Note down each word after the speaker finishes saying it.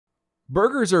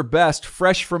Burgers are best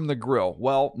fresh from the grill.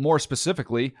 Well, more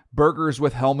specifically, burgers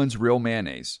with Hellmann's Real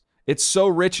Mayonnaise. It's so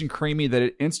rich and creamy that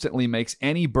it instantly makes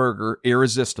any burger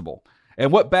irresistible.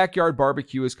 And what backyard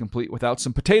barbecue is complete without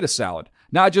some potato salad?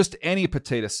 Not just any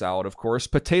potato salad, of course.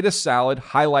 Potato salad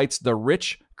highlights the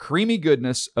rich, creamy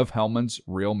goodness of Hellmann's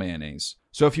Real Mayonnaise.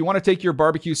 So if you want to take your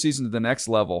barbecue season to the next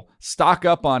level, stock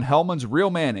up on Hellmann's Real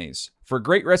Mayonnaise. For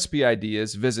great recipe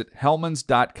ideas, visit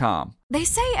hellmanns.com. They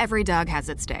say every dog has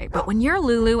its day, but when you're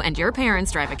Lulu and your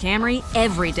parents drive a Camry,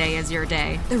 every day is your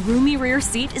day. The roomy rear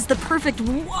seat is the perfect,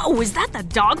 whoa, is that the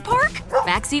dog park?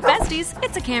 Backseat besties,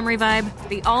 it's a Camry vibe.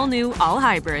 The all-new,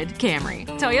 all-hybrid Camry.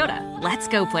 Toyota, let's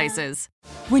go places.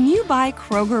 When you buy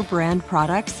Kroger brand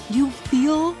products, you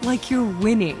feel like you're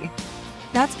winning.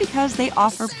 That's because they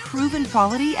offer proven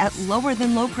quality at lower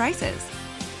than low prices.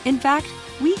 In fact,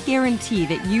 we guarantee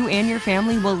that you and your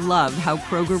family will love how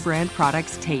Kroger brand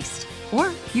products taste,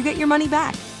 or you get your money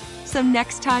back. So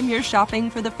next time you're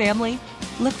shopping for the family,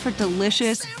 look for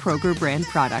delicious Kroger brand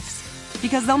products,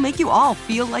 because they'll make you all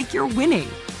feel like you're winning.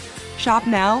 Shop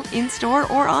now, in-store,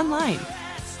 or online.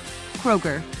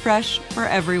 Kroger, fresh for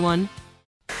everyone.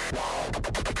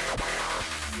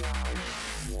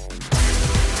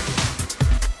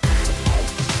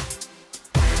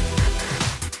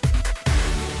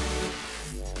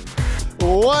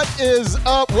 What is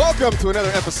up? Welcome to another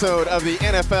episode of the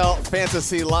NFL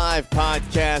Fantasy Live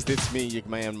podcast. It's me, your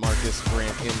man, Marcus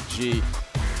Grant, MG.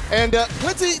 And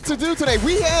plenty to do today.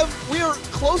 We are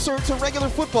closer to regular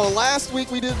football. Last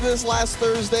week we did this last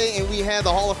Thursday, and we had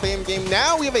the Hall of Fame game.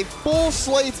 Now we have a full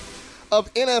slate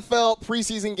of NFL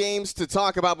preseason games to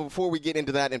talk about. But before we get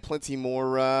into that and plenty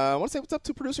more, I want to say what's up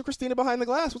to producer Christina behind the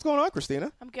glass. What's going on,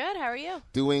 Christina? I'm good. How are you?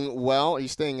 Doing well. Are you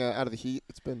staying out of the heat?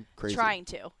 It's been crazy. Trying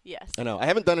to, yes. I know. I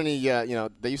haven't done any,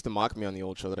 they used to mock me on the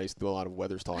old show that I used to do a lot of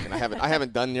weathers talk, and I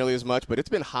haven't done nearly as much, but it's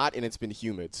been hot and it's been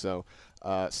humid, so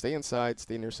stay inside,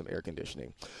 stay near some air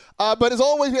conditioning. But as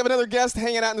always, we have another guest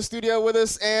hanging out in the studio with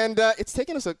us, and it's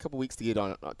taken us a couple weeks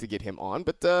to get him on,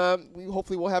 but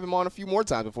hopefully we'll have him on a few more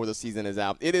times before the season is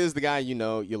out. It is the guy you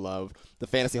know, you love, the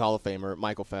Fantasy Hall of Famer,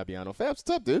 Michael Fabiano. Fabs, what's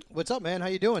up, dude? What's up, man? How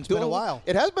you doing? It's been a while.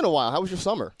 It has been a while. How was your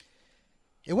summer?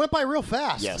 It went by real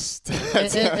fast. Yes.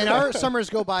 and our summers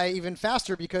go by even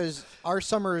faster because our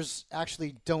summers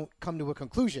actually don't come to a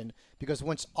conclusion, because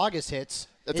once August hits,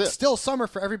 it's still summer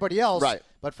for everybody else. Right.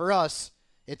 But for us,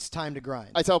 it's time to grind.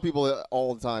 I tell people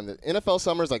all the time that NFL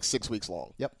summer is like 6 weeks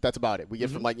long. Yep. That's about it. We get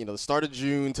from the start of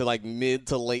June to like mid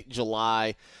to late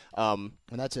July. And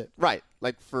that's it. Right.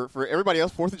 Like for everybody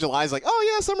else, 4th of July is like,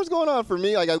 oh, yeah, summer's going on. For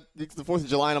me, like I get to the 4th of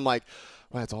July and I'm like,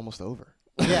 well, it's almost over.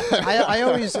 Yeah, I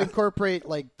always incorporate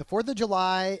like the 4th of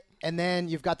July, and then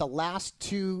you've got the last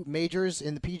two majors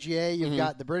in the PGA. You've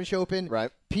got the British Open,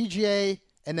 right? PGA,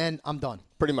 and then I'm done.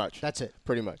 Pretty much. That's it.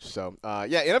 Pretty much. So,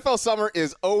 NFL summer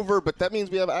is over, but that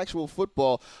means we have actual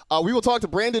football. We will talk to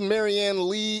Brandon Marianne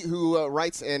Lee, who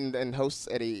writes and hosts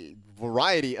at a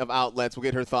variety of outlets. We'll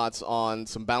get her thoughts on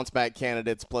some bounce-back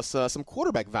candidates, plus some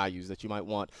quarterback values that you might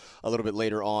want a little bit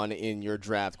later on in your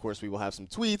draft. Of course, we will have some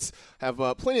tweets, have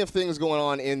plenty of things going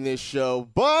on in this show.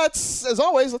 But, as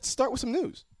always, let's start with some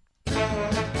news.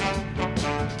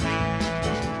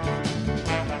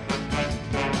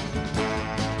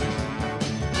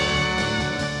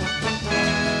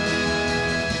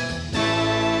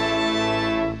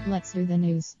 Let's do the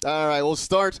news. All right, we'll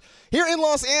start here in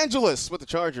Los Angeles with the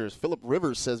Chargers. Philip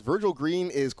Rivers says Virgil Green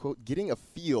is, quote, getting a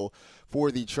feel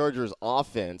for the Chargers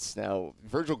offense. Now,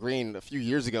 Virgil Green a few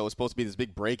years ago was supposed to be this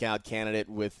big breakout candidate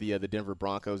with the Denver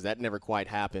Broncos. That never quite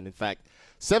happened. In fact,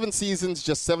 7 seasons,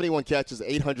 just 71 catches,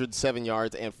 807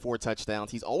 yards, and 4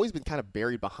 touchdowns. He's always been kind of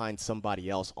buried behind somebody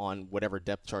else on whatever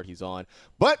depth chart he's on.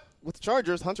 But with the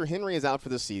Chargers, Hunter Henry is out for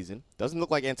the season. Doesn't look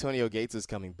like Antonio Gates is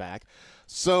coming back.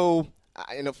 So,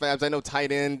 Fabs, I know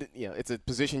tight end, it's a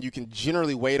position you can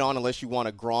generally wait on unless you want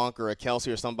a Gronk or a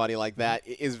Kelsey or somebody like that.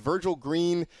 Is Virgil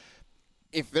Green,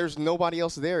 if there's nobody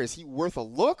else there, is he worth a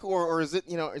look, or is it,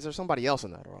 is there somebody else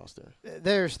in that roster?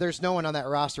 There's no one on that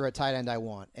roster at tight end I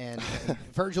want. And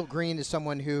Virgil Green is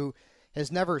someone who has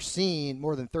never seen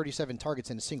more than 37 targets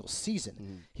in a single season.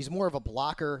 Mm-hmm. He's more of a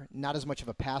blocker, not as much of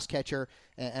a pass catcher,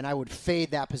 and I would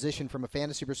fade that position from a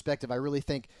fantasy perspective. I really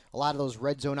think a lot of those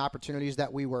red zone opportunities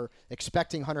that we were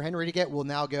expecting Hunter Henry to get will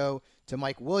now go to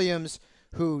Mike Williams,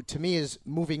 who to me is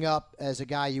moving up as a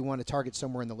guy you want to target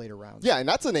somewhere in the later rounds. Yeah, and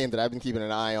that's a name that I've been keeping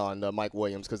an eye on, Mike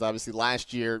Williams, because obviously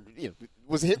last year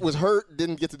was hurt,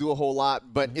 didn't get to do a whole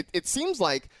lot, but it seems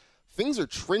like things are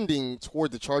trending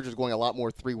toward the Chargers going a lot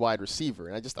more 3-wide receiver.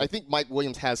 And I think Mike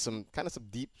Williams has some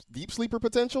deep sleeper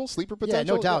potential. Yeah,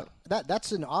 no doubt.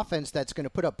 That's an offense that's going to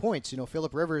put up points.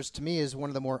 Phillip Rivers, to me, is one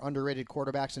of the more underrated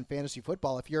quarterbacks in fantasy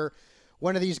football. If you're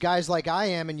one of these guys like I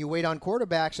am and you wait on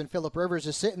quarterbacks and Phillip Rivers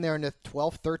is sitting there in the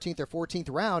 12th, 13th, or 14th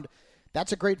round,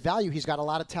 that's a great value. He's got a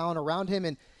lot of talent around him,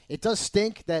 and it does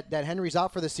stink that Henry's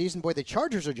out for the season. Boy, the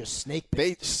Chargers are just snake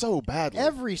bait. So badly.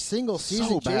 Every single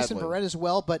season, Jason Verrett as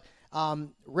well, but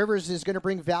Rivers is going to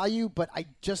bring value, but I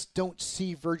just don't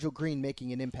see Virgil Green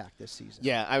making an impact this season.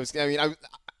 Yeah, I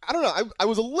don't know. I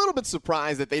was a little bit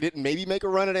surprised that they didn't maybe make a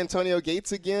run at Antonio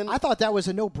Gates again. I thought that was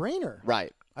a no-brainer.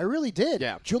 Right. I really did.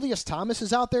 Yeah. Julius Thomas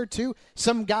is out there, too.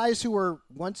 Some guys who were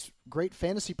once great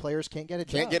fantasy players can't get a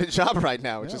job. Can't get a job right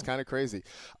now, which is kind of crazy.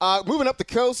 Moving up the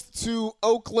coast to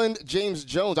Oakland, James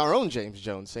Jones, our own James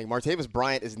Jones, saying Martavis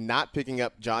Bryant is not picking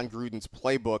up John Gruden's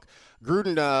playbook.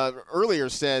 Gruden earlier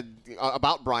said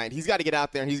about Bryant, he's got to get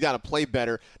out there and he's got to play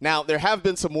better. Now, there have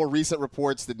been some more recent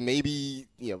reports that maybe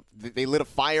they lit a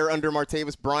fire under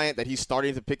Martavis Bryant, that he's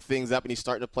starting to pick things up and he's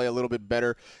starting to play a little bit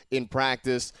better in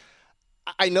practice.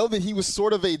 I know that he was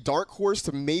sort of a dark horse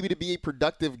to be a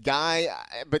productive guy,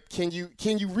 but can you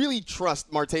really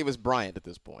trust Martavis Bryant at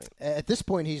this point? At this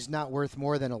point, he's not worth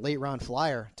more than a late-round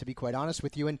flyer, to be quite honest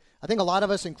with you. And I think a lot of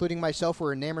us, including myself,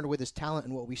 were enamored with his talent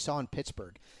and what we saw in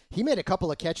Pittsburgh. He made a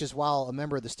couple of catches while a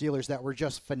member of the Steelers that were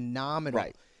just phenomenal.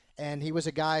 Right. And he was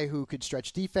a guy who could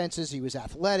stretch defenses. He was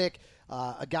athletic,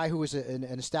 a guy who was an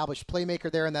established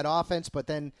playmaker there in that offense. But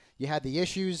then you had the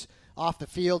issues off the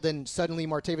field, and suddenly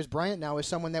Martavis Bryant now is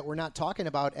someone that we're not talking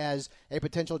about as a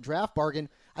potential draft bargain.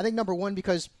 I think, number one,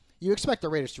 because you expect the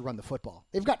Raiders to run the football.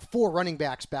 They've got 4 running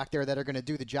backs back there that are going to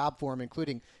do the job for him,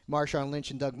 including Marshawn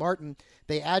Lynch and Doug Martin.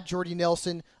 They add Jordy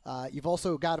Nelson. You've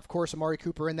also got, of course, Amari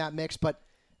Cooper in that mix. But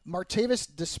Martavis,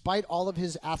 despite all of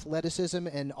his athleticism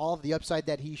and all of the upside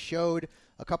that he showed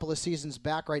a couple of seasons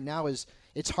back right now,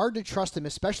 it's hard to trust him,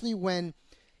 especially when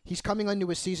he's coming into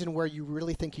a season where you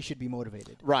really think he should be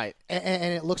motivated. Right.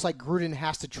 And it looks like Gruden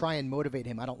has to try and motivate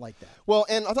him. I don't like that. Well,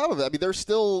 and on top of that, there's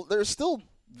still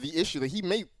the issue that he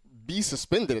may be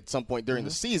suspended at some point during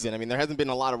the season. There hasn't been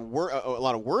a lot of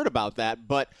word about that,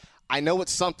 but I know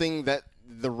it's something that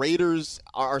the Raiders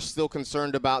are still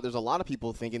concerned about. There's a lot of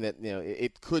people thinking that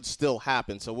it could still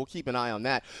happen, so we'll keep an eye on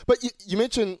that. But you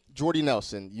mentioned Jordy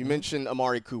Nelson. You mentioned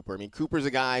Amari Cooper. Cooper's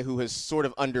a guy who has sort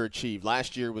of underachieved.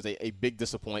 Last year was a big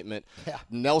disappointment. Yeah.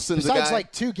 Nelson's Besides a guy,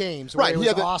 2 games where it was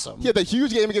awesome. He had the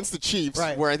huge game against the Chiefs,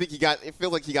 right, where I think it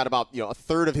feels like he got about a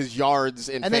third of his yards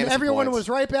in and fantasy then everyone points. was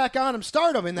right back on him,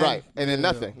 start him, and then and then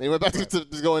nothing. They went back to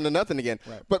going to nothing again.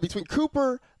 Right. But between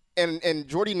Cooper and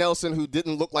Jordy Nelson, who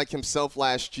didn't look like himself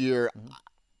last year,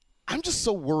 I'm just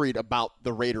so worried about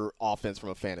the Raider offense from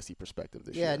a fantasy perspective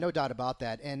this year. Yeah, no doubt about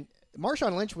that. And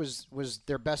Marshawn Lynch was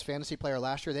their best fantasy player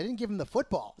last year. They didn't give him the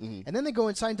football. And then they go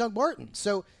and sign Doug Martin.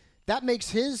 So that makes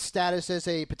his status as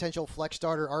a potential flex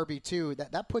starter RB2,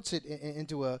 that puts it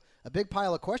into a big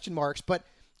pile of question marks. But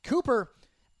Cooper,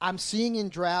 I'm seeing in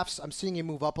drafts, I'm seeing him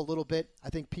move up a little bit. I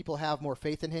think people have more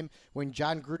faith in him. When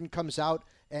John Gruden comes out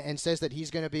and says that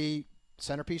he's going to be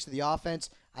centerpiece of the offense,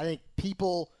 I think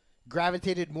people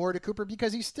gravitated more to Cooper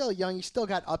because he's still young. He's still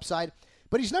got upside,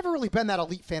 but he's never really been that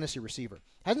elite fantasy receiver.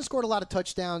 Hasn't scored a lot of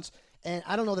touchdowns, and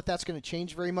I don't know that that's going to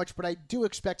change very much, but I do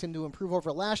expect him to improve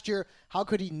over last year. How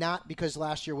could he not? Because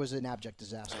last year was an abject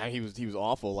disaster. He was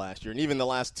awful last year, and even the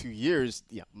last 2 years,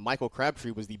 Michael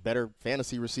Crabtree was the better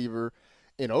fantasy receiver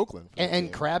in Oakland.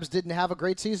 And Krabs didn't have a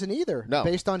great season either,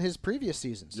 based on his previous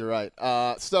seasons. You're right.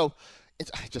 I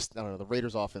don't know. The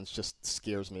Raiders offense just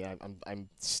scares me.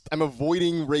 I'm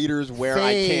avoiding Raiders where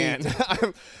I can.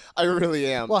 I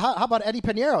really am. Well, how about Eddie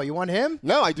Pinheiro? You want him?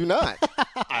 No, I do not.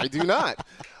 I do not.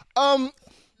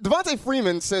 Devontae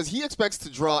Freeman says he expects to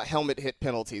draw helmet hit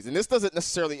penalties, and this doesn't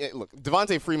necessarily look.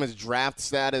 Devontae Freeman's draft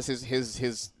status,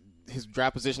 his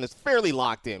draft position is fairly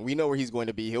locked in. We know where he's going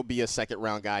to be. He'll be a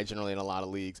second-round guy generally in a lot of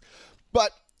leagues.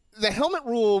 But the helmet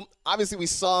rule, obviously we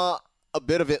saw a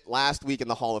bit of it last week in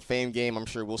the Hall of Fame game. I'm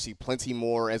sure we'll see plenty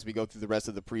more as we go through the rest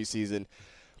of the preseason.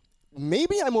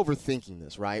 Maybe I'm overthinking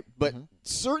this, right? But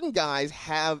certain guys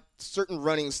have certain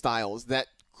running styles that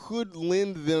could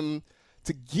lend them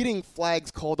to getting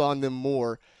flags called on them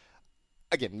more.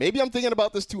 Again, maybe I'm thinking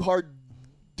about this too hard.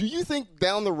 Do you think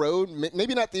down the road,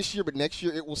 maybe not this year, but next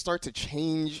year, it will start to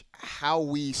change how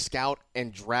we scout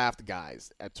and draft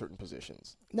guys at certain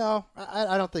positions? No,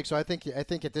 I don't think so. I think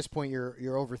at this point you're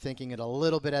overthinking it a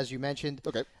little bit, as you mentioned.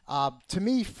 Okay. To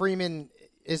me, Freeman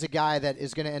is a guy that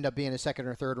is going to end up being a second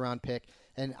or third round pick,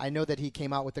 and I know that he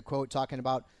came out with the quote talking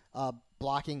about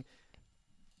blocking.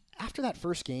 after that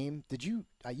first game, did you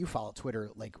you follow Twitter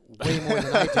like way more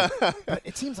than I do, but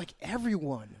it seems like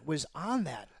everyone was on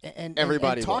that and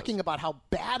talking about how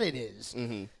bad it is,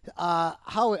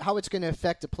 how it's going to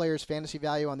affect a player's fantasy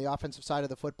value on the offensive side of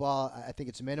the football. I think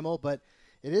it's minimal, but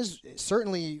it is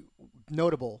certainly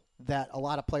notable that a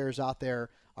lot of players out there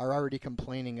are already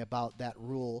complaining about that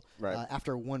rule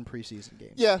after one preseason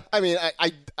game. Yeah, I mean,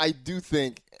 I do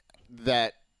think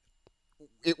that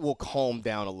it will calm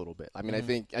down a little bit. I mean, I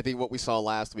think what we saw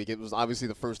last week, it was obviously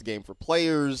the first game for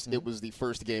players. It was the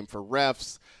first game for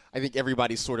refs. I think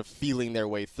everybody's sort of feeling their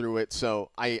way through it. So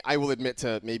I will admit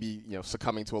to maybe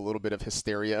succumbing to a little bit of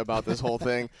hysteria about this whole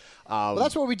thing. Well,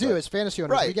 that's what we do as fantasy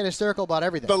owners. Right. We get hysterical about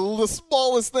everything. The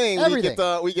smallest thing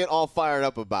we get all fired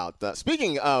up about.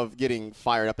 Speaking of getting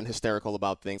fired up and hysterical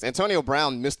about things, Antonio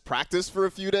Brown missed practice for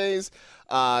a few days.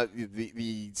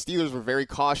 The Steelers were very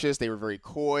cautious. They were very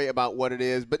coy about what it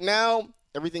is. But now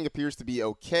everything appears to be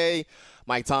okay.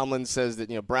 Mike Tomlin says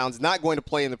that Brown's not going to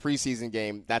play in the preseason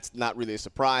game. That's not really a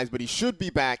surprise, but he should be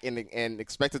back and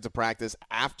expected to practice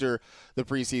after the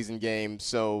preseason game.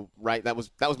 So, right, that was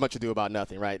much ado about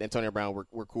nothing, right? Antonio Brown,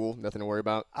 we're cool, nothing to worry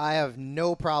about. I have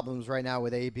no problems right now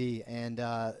with AB, and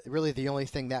really the only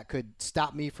thing that could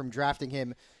stop me from drafting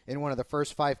him in one of the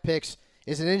first 5 picks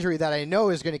is an injury that I know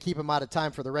is going to keep him out of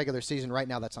time for the regular season. Right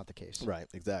now, that's not the case. Right,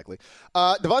 exactly.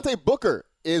 Devontae Booker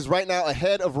is right now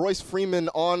ahead of Royce Freeman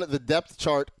on the depth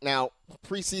chart. Now,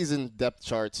 preseason depth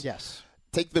charts. Yes.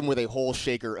 Take them with a whole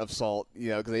shaker of salt,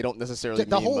 because they don't necessarily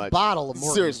the mean whole much. Bottle of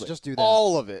Morton's. Seriously, just do that.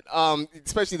 All of it,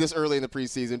 especially this early in the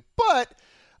preseason. But,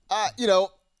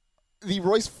 the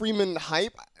Royce Freeman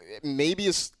hype maybe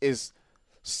is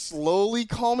slowly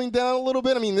calming down a little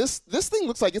bit. I mean, this thing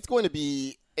looks like it's going to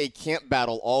be a camp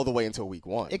battle all the way until week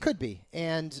 1. It could be.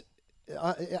 And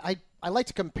I like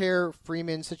to compare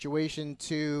Freeman's situation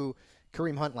to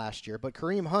Kareem Hunt last year, but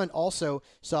Kareem Hunt also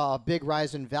saw a big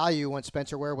rise in value when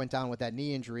Spencer Ware went down with that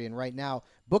knee injury, and right now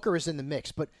Booker is in the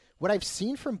mix. But what I've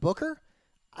seen from Booker,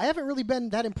 I haven't really been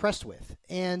that impressed with.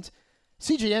 And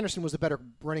C.J. Anderson was the better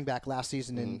running back last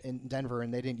season in Denver,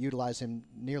 and they didn't utilize him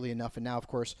nearly enough, and now, of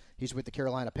course, he's with the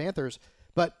Carolina Panthers.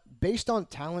 But based on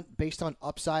talent, based on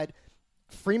upside,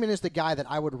 Freeman is the guy that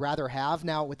I would rather have.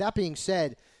 Now, with that being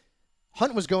said,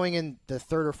 Hunt was going in the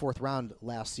 3rd or 4th round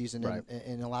last season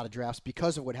in a lot of drafts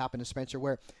because of what happened to Spencer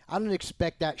Ware. I don't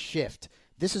expect that shift.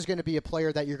 This is going to be a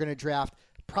player that you're going to draft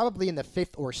probably in the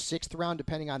 5th or 6th round,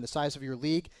 depending on the size of your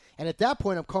league. And at that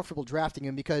point, I'm comfortable drafting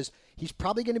him because he's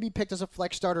probably going to be picked as a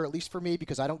flex starter, at least for me,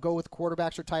 because I don't go with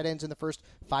quarterbacks or tight ends in the first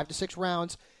 5 to 6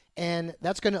 rounds. And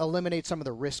that's going to eliminate some of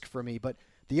the risk for me. But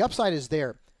the upside is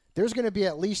there. There's going to be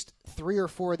at least 3 or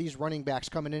 4 of these running backs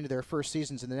coming into their first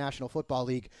seasons in the National Football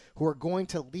League who are going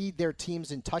to lead their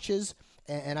teams in touches,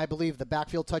 and I believe the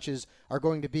backfield touches are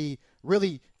going to be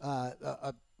really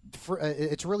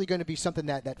it's really going to be something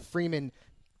that Freeman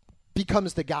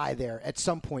becomes the guy there at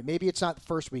some point. Maybe it's not the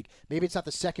first week, maybe it's not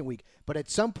the second week, but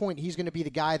at some point he's going to be the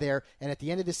guy there, and at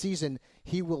the end of the season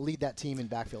he will lead that team in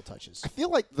backfield touches. I feel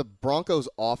like the Broncos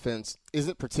offense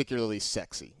isn't particularly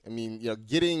sexy. I mean,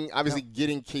 getting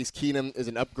Case Keenum is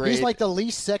an upgrade. He's like the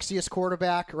least sexiest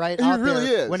quarterback, right? He really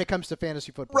is when it comes to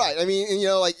fantasy football. Right. I mean,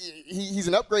 he's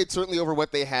an upgrade certainly over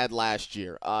what they had last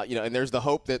year. And there's the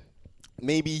hope that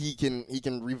maybe he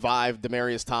can revive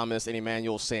Demaryius Thomas and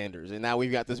Emmanuel Sanders. And now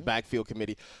we've got this backfield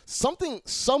committee.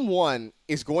 Someone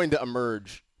is going to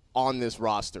emerge on this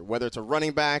roster, whether it's a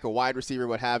running back, a wide receiver,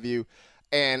 what have you.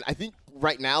 And I think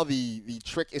right now the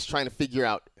trick is trying to figure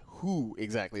out who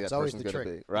exactly that person's going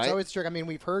to be. Right? It's always the trick. I mean,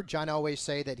 we've heard John Elway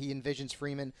say that he envisions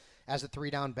Freeman as a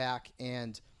 3-down back,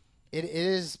 and it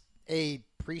is a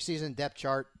preseason depth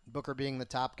chart. Booker being the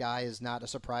top guy is not a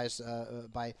surprise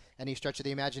by any stretch of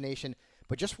the imagination.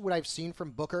 But just what I've seen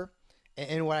from Booker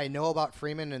and what I know about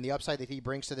Freeman and the upside that he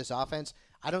brings to this offense,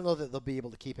 I don't know that they'll be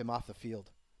able to keep him off the field.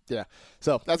 Yeah,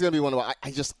 so that's going to be one of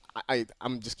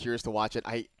I'm just curious to watch it.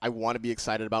 I want to be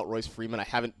excited about Royce Freeman.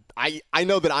 I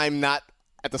know that I'm not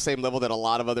at the same level that a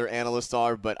lot of other analysts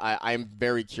are, but I'm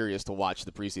very curious to watch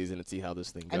the preseason and see how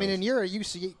this thing goes. I mean, and you're a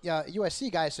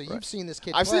USC guy, so you've seen this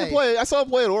kid I've seen him play. I saw him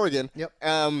play at Oregon. Yep.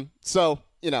 So,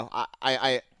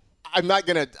 I'm not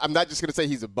just gonna say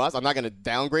he's a bust. I'm not gonna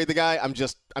downgrade the guy. I'm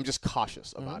just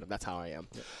cautious about him. That's how I am.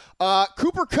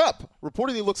 Cooper Kupp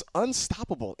reportedly looks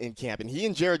unstoppable in camp, and he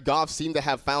and Jared Goff seem to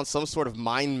have found some sort of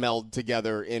mind meld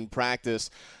together in practice.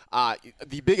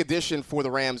 The big addition for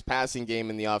the Rams passing game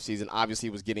in the offseason obviously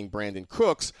was getting Brandon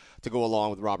Cooks to go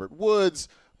along with Robert Woods,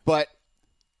 but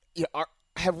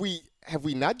have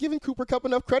we not given Cooper Kupp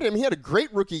enough credit? I mean, he had a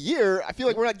great rookie year. I feel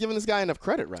like we're not giving this guy enough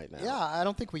credit right now. Yeah, I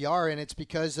don't think we are, and it's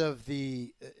because of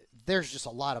there's just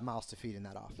a lot of mouths to feed in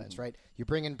that offense, right? You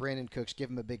bring in Brandon Cooks, give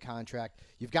him a big contract.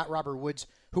 You've got Robert Woods,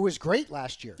 who was great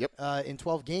last year. Yep. In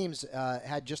 12 games,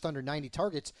 had just under 90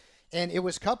 targets. And it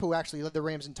was Kupp who actually led the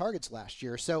Rams in targets last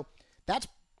year. So that's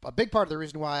a big part of the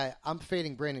reason why I'm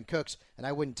fading Brandon Cooks, and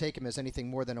I wouldn't take him as anything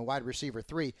more than a wide receiver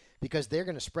 3, because they're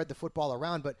going to spread the football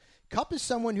around. But Kupp is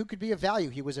someone who could be a value.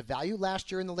 He was a value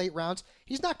last year in the late rounds.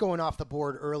 He's not going off the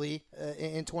board early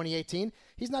in 2018.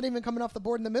 He's not even coming off the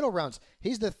board in the middle rounds.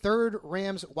 He's the third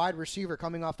Rams wide receiver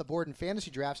coming off the board in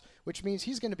fantasy drafts, which means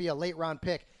he's going to be a late round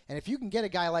pick. And if you can get a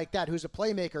guy like that who's a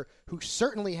playmaker, who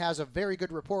certainly has a very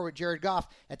good rapport with Jared Goff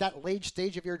at that late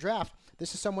stage of your draft,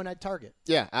 this is someone I'd target.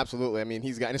 Yeah, absolutely. I mean,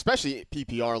 he's got, and especially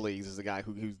PPR leagues, is a guy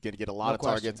who's going to get a lot of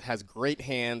targets, has great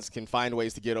hands, can find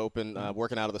ways to get open,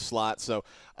 working out of the slot. So,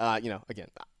 again,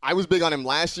 I was big on him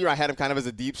last year. I had him kind of as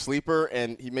a deep sleeper,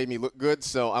 and he made me look good.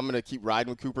 So I'm going to keep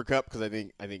riding with Cooper Kupp because I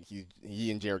think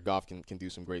he and Jared Goff can do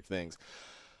some great things.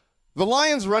 The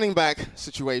Lions running back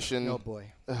situation. Oh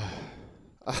boy.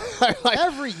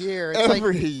 Every year.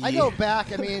 I go back,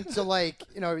 to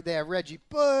they have Reggie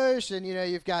Bush, and,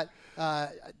 you've got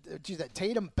that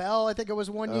Tatum Bell, I think it was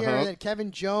one year, and then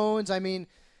Kevin Jones. I mean,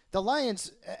 the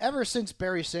Lions, ever since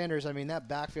Barry Sanders, that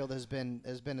backfield has been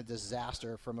a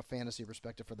disaster from a fantasy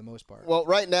perspective for the most part. Well,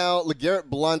 right now, LeGarrette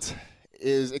Blount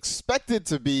is expected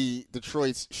to be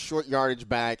Detroit's short yardage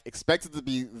back, expected to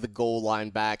be the goal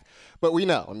line back. But we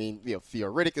know,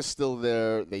 Theo Riddick is still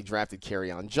there. They drafted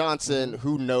Kerryon Johnson.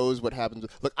 Who knows what happens?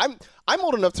 Look, I'm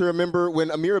old enough to remember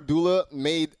when Amir Abdullah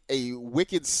made a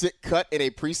wicked sick cut in a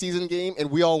preseason game,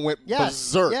 and we all went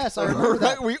berserk. Yes, I remember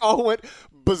that. We all went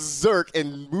berserk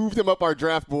and moved him up our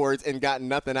draft boards and got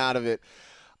nothing out of it.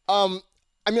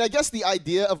 I guess the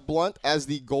idea of Blount as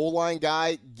the goal line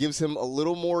guy gives him a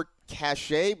little more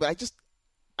cachet, but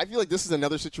I feel like this is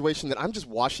another situation that I'm just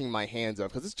washing my hands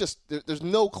of because it's just there's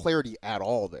no clarity at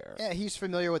all there. Yeah, he's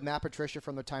familiar with Matt Patricia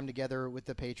from their time together with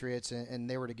the Patriots, and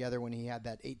they were together when he had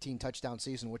that 18 touchdown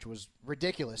season, which was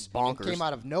ridiculous. Bonkers. It came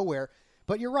out of nowhere.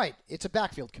 But you're right, it's a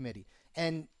backfield committee,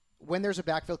 and when there's a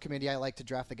backfield committee, I like to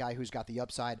draft the guy who's got the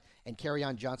upside, and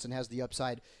Kerryon Johnson has the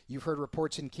upside. You've heard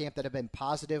reports in camp that have been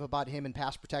positive about him in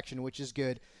pass protection, which is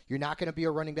good. You're not going to be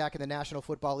a running back in the National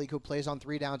Football League who plays on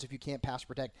 3 downs if you can't pass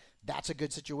protect. That's a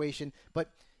good situation. But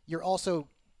you're also,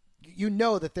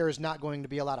 that there is not going to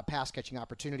be a lot of pass-catching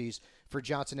opportunities for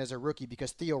Johnson as a rookie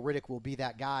because Theo Riddick will be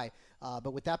that guy.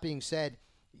 But with that being said,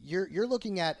 you're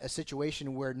looking at a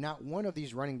situation where not one of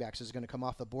these running backs is going to come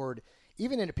off the board.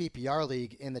 Even in a PPR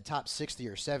league in the top 60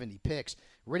 or 70 picks,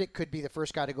 Riddick could be the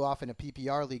first guy to go off in a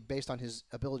PPR league based on his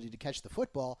ability to catch the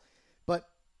football. But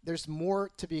there's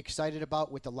more to be excited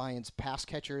about with the Lions pass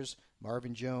catchers,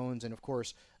 Marvin Jones, and, of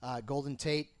course, Golden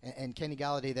Tate and Kenny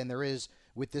Galladay than there is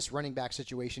with this running back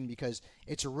situation because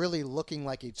it's really looking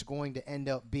like it's going to end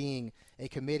up being a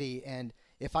committee. And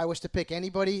if I was to pick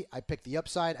anybody, I'd pick the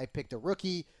upside. I'd pick the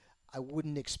rookie. I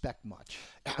wouldn't expect much.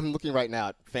 I'm looking right now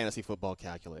at Fantasy Football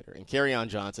Calculator, and Kerryon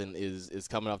Johnson is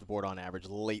coming off the board on average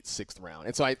late 6th round.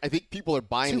 And so I think people are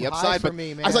buying the upside. For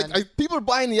me, man. I was like, people are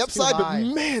buying the upside, but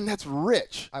man, that's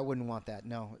rich. I wouldn't want that.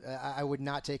 No, I would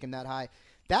not take him that high.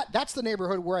 That's the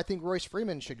neighborhood where I think Royce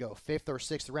Freeman should go, 5th or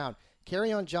 6th round.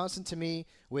 Kerryon Johnson to me,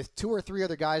 with 2 or 3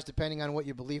 other guys, depending on what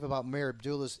you believe about Amir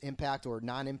Abdullah's impact or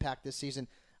non-impact this season,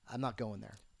 I'm not going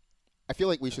there. I feel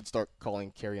like we should start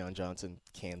calling Kerryon Johnson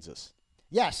Kansas.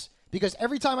 Yes, because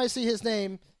every time I see his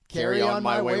name, carry on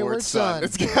my wayward son.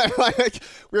 It's kind of like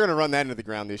we're going to run that into the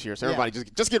ground this year, so everybody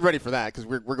just get ready for that because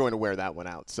we're going to wear that one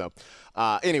out. So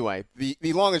anyway,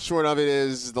 the long and short of it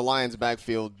is the Lions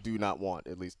backfield do not want,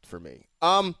 at least for me.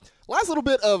 Last little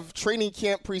bit of training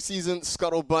camp preseason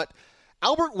scuttlebutt.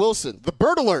 Albert Wilson, the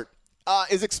bird alert,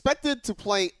 is expected to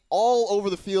play all over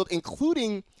the field,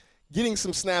 including getting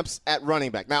some snaps at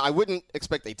running back. Now, I wouldn't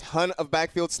expect a ton of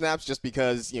backfield snaps just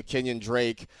because Kenyon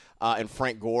Drake and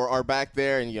Frank Gore are back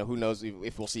there, and who knows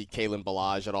if we'll see Kalen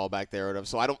Ballage at all back there.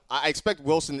 So I expect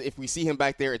Wilson, if we see him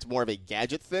back there, it's more of a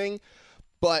gadget thing.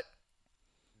 But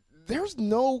there's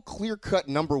no clear-cut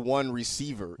number 1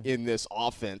 receiver in this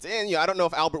offense. And I don't know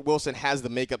if Albert Wilson has the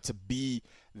makeup to be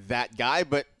that guy,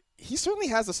 but he certainly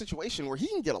has a situation where he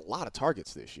can get a lot of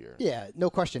targets this year. Yeah,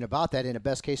 no question about that in a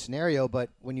best-case scenario.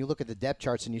 But when you look at the depth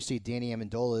charts and you see Danny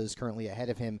Amendola is currently ahead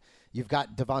of him, you've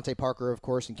got Devontae Parker, of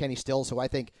course, and Kenny Stills. So I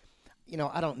think,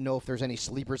 I don't know if there's any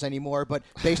sleepers anymore, but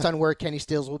based on where Kenny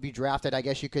Stills will be drafted, I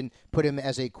guess you can put him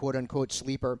as a quote-unquote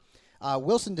sleeper.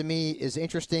 Wilson, to me, is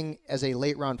interesting as a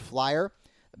late-round flyer.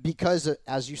 because,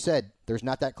 as you said, there's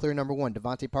not that clear number one.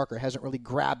 Devontae Parker hasn't really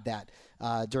grabbed that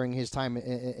during his time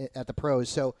at the pros.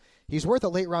 So he's worth a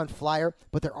late-round flyer,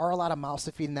 but there are a lot of mouths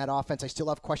to feed in that offense. I still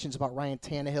have questions about Ryan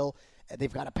Tannehill.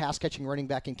 They've got a pass-catching running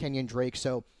back in Kenyon Drake.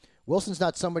 So Wilson's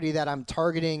not somebody that I'm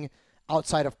targeting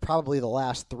outside of probably the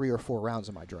last 3 or 4 rounds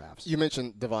of my drafts. You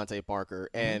mentioned Devontae Parker,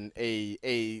 and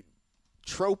a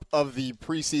trope of the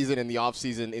preseason and the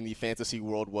offseason in the fantasy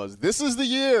world was, this is the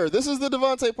year, this is the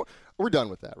Devontae Parker. We're done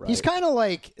with that, right? He's kind of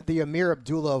like the Amir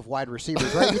Abdullah of wide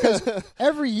receivers, right? Because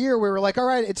every year we were like, all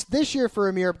right, it's this year for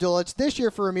Amir Abdullah, it's this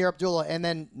year for Amir Abdullah, and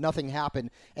then nothing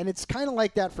happened. And it's kind of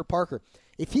like that for Parker.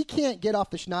 If he can't get off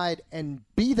the schneid and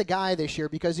be the guy this year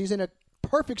because he's in a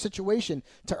perfect situation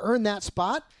to earn that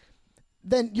spot,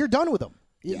 then you're done with him.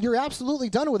 Yeah. You're absolutely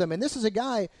done with him. And this is a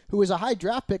guy who was a high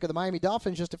draft pick of the Miami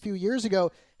Dolphins just a few years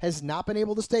ago, has not been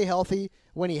able to stay healthy.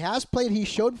 When he has played, he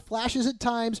showed flashes at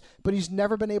times, but he's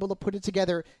never been able to put it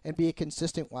together and be a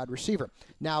consistent wide receiver.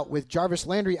 Now, with Jarvis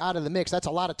Landry out of the mix, that's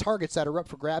a lot of targets that are up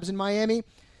for grabs in Miami.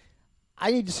 I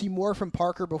need to see more from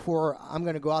Parker before I'm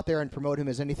going to go out there and promote him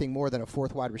as anything more than a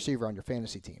 4th wide receiver on your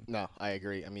fantasy team. No, I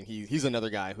agree. I mean, he's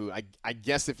another guy who I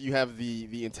guess if you have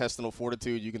the intestinal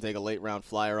fortitude, you can take a late-round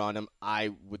flyer on him.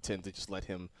 I would tend to just let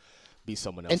him be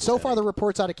someone else. And so far, the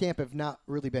reports out of camp have not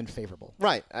really been favorable.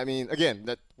 Right. I mean, again,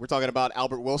 we're talking about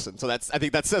Albert Wilson, so I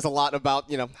think that says a lot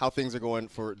about how things are going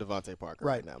for Devontae Parker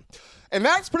right now. And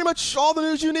that's pretty much all the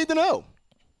news you need to know.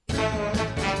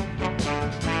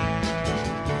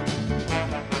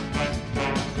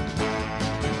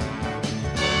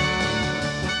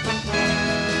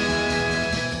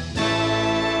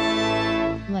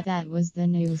 That was the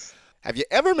news. Have you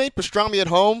ever made pastrami at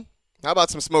home? How about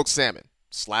some smoked salmon?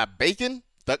 Slab bacon?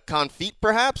 Duck confit,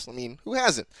 perhaps? I mean, who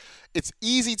hasn't? It's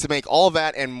easy to make all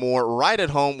that and more right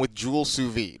at home with Joule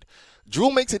Sous Vide.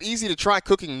 Joule makes it easy to try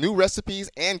cooking new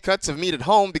recipes and cuts of meat at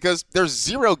home because there's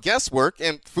zero guesswork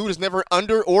and food is never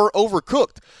under or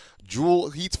overcooked.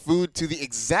 Joule heats food to the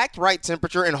exact right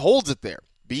temperature and holds it there.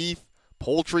 Beef,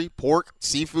 poultry, pork,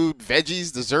 seafood,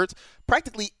 veggies, desserts,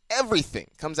 practically everything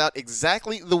comes out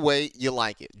exactly the way you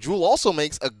like it. Joule also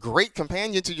makes a great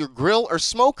companion to your grill or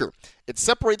smoker. It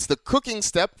separates the cooking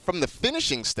step from the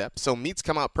finishing step, so meats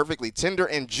come out perfectly tender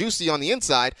and juicy on the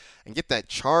inside and get that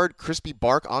charred, crispy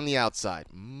bark on the outside.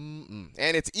 And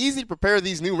it's easy to prepare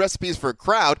these new recipes for a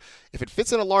crowd. If it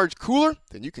fits in a large cooler,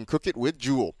 then you can cook it with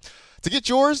Joule. To get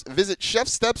yours, visit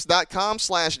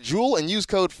chefsteps.com/Joule and use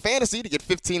code FANTASY to get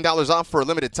 $15 off for a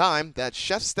limited time. That's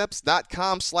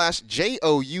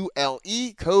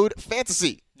chefsteps.com/JOULE, code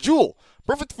FANTASY. Joule,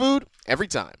 perfect food every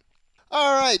time.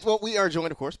 All right, well, we are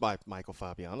joined, of course, by Michael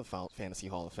Fabiano, the Fantasy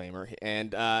Hall of Famer.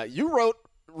 And you wrote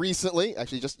recently,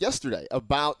 actually just yesterday,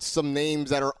 about some names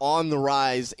that are on the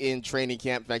rise in training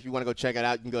camp. In fact, if you want to go check it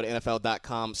out, you can go to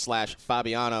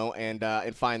NFL.com/Fabiano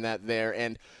and find that there.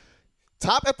 And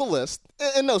top at the list,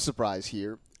 and no surprise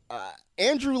here,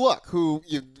 Andrew Luck, who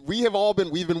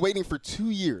we've been waiting for 2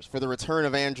 years for the return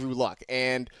of Andrew Luck.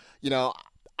 And,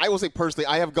 I will say personally,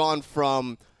 I have gone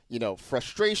from,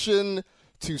 frustration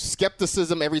to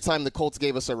skepticism every time the Colts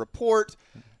gave us a report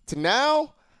to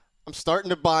now I'm starting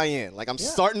to buy in. Like, I'm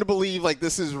starting to believe, like,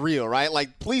 this is real, right?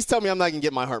 Like, please tell me I'm not going to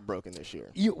get my heart broken this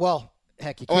year. Heck, you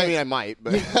can't. Oh, I mean, I might.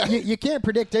 But you can't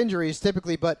predict injuries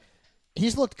typically, but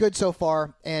he's looked good so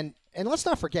far. And let's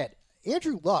not forget,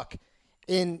 Andrew Luck,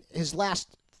 in his last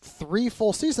 3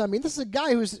 full seasons, I mean, this is a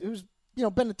guy who's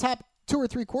been a top 2 or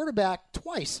 3 quarterback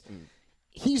twice.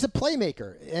 He's a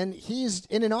playmaker, and he's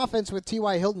in an offense with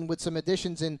T.Y. Hilton with some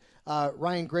additions in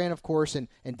Ryan Grant, of course, and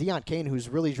Deion Kane, who's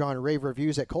really drawn rave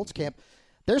reviews at Colts camp.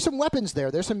 There's some weapons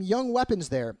there. There's some young weapons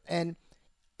there. And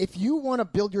if you want to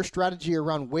build your strategy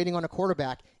around waiting on a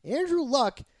quarterback, Andrew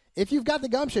Luck, if you've got the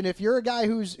gumption, if you're a guy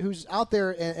who's out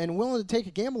there and willing to take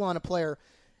a gamble on a player,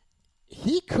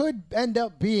 he could end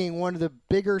up being one of the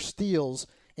bigger steals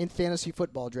in fantasy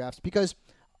football drafts because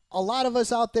a lot of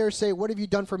us out there say, what have you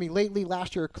done for me lately?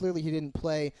 Last year, clearly he didn't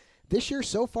play. This year,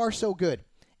 so far, so good.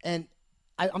 And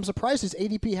I'm surprised his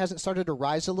ADP hasn't started to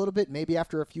rise a little bit. Maybe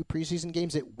after a few preseason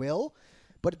games it will.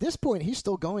 But at this point, he's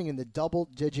still going in the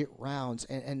double-digit rounds.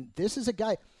 And this is a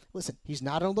guy, listen, he's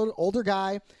not an older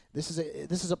guy. This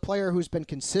is a player who's been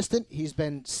consistent. He's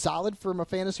been solid from a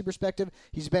fantasy perspective.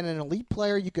 He's been an elite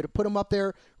player. You could have put him up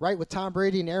there, right, with Tom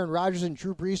Brady and Aaron Rodgers and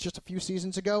Drew Brees just a few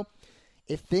seasons ago.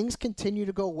 If things continue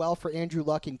to go well for Andrew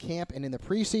Luck in camp and in the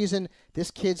preseason, this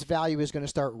kid's value is going to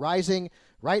start rising.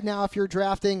 Right now, if you're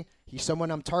drafting, he's someone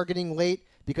I'm targeting late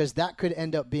because that could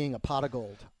end up being a pot of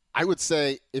gold. I would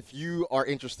say if you are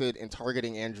interested in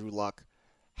targeting Andrew Luck,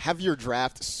 have your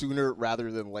draft sooner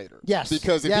rather than later. Yes.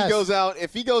 Because if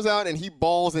he goes out and he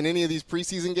balls in any of these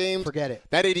preseason games, forget it.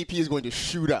 That ADP is going to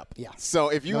shoot up. Yeah. So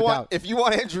if you want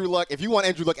Andrew Luck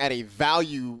at a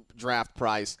value draft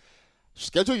price,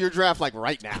 schedule your draft like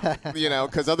right now.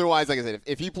 Because otherwise, like I said,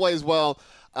 if he plays well,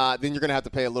 then you're going to have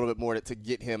to pay a little bit more to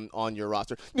get him on your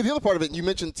roster. The other part of it, you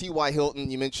mentioned T.Y.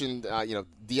 Hilton, you mentioned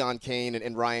Deion Kane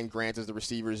and Ryan Grant as the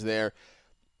receivers there.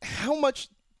 How much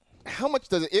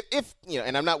does it, if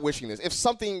and I'm not wishing this, if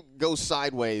something goes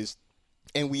sideways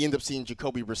and we end up seeing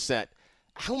Jacoby Brissett,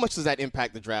 how much does that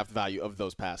impact the draft value of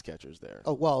those pass catchers there?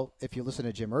 Oh, well, if you listen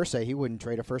to Jim Irsay, he wouldn't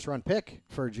trade a first-round pick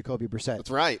for Jacoby Brissett.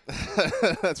 That's right.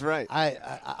 That's right.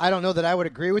 I don't know that I would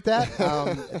agree with that.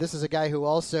 This is a guy who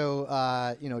also,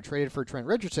 traded for Trent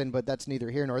Richardson, but that's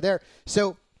neither here nor there.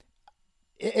 So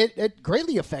it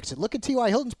greatly affects it. Look at T.Y.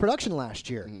 Hilton's production last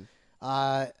year.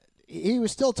 Mm-hmm. He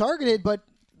was still targeted, but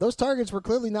those targets were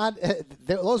clearly not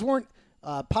those weren't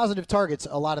positive targets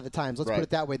a lot of the times. Let's put it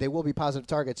that way. They will be positive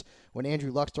targets when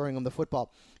Andrew Luck's throwing them the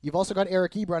football. You've also got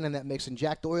Eric Ebron in that mix and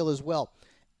Jack Doyle as well.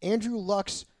 Andrew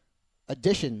Luck's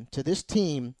addition to this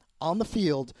team on the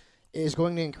field is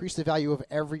going to increase the value of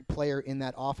every player in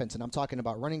that offense, and I'm talking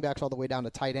about running backs all the way down to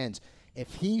tight ends.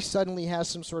 If he suddenly has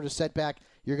some sort of setback,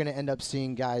 you're going to end up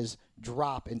seeing guys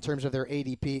drop in terms of their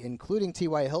ADP, including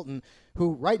T.Y. Hilton,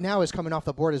 who right now is coming off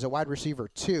the board as a wide receiver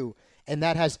 2, and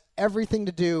that has everything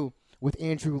to do with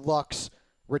Andrew Luck's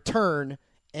return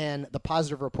and the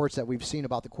positive reports that we've seen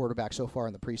about the quarterback so far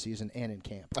in the preseason and in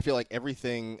camp. I feel like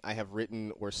everything I have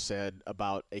written or said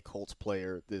about a Colts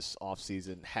player this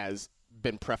offseason has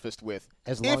been prefaced with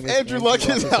if Andrew Luck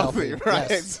is healthy, right?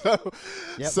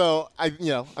 Yes. So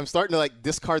I'm starting to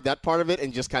discard that part of it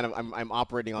and just kind of I'm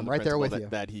operating on the right principle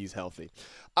that he's healthy.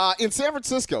 In San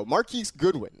Francisco, Marquise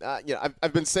Goodwin.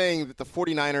 I've been saying that the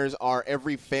 49ers are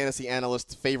every fantasy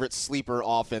analyst's favorite sleeper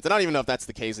offense. And I don't even know if that's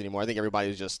the case anymore. I think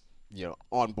everybody's just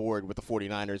on board with the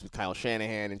 49ers with Kyle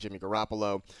Shanahan and Jimmy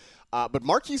Garoppolo. But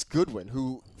Marquise Goodwin,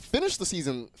 who finished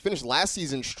last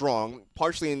season strong,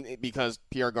 partially because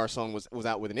Pierre Garçon was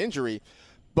out with an injury,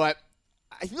 but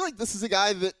I feel like this is a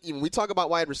guy that we talk about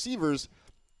wide receivers,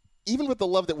 even with the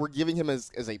love that we're giving him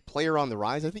as a player on the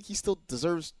rise, I think he still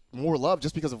deserves more love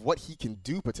just because of what he can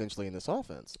do potentially in this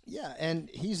offense. Yeah, and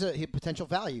he's a potential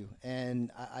value,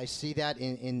 and I see that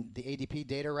in the ADP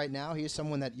data right now. He is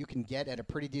someone that you can get at a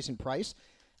pretty decent price.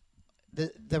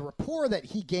 The rapport that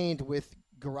he gained with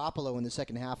Garoppolo in the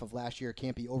second half of last year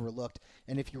can't be overlooked.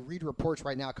 And if you read reports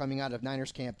right now coming out of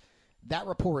Niners camp, that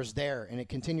rapport is there, and it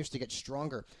continues to get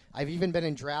stronger. I've even been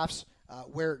in drafts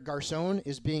where Garçon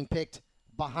is being picked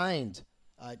behind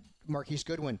Marquise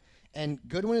Goodwin. And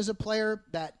Goodwin is a player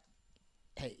that,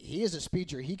 he is a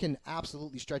speedster. He can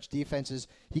absolutely stretch defenses.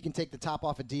 He can take the top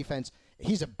off a defense.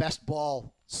 He's a best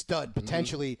ball stud,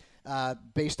 potentially,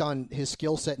 based on his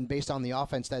skill set and based on the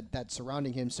offense that's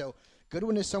surrounding him. So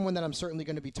Goodwin is someone that I'm certainly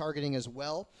going to be targeting as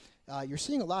well. You're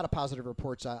seeing a lot of positive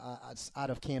reports out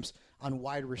of camps on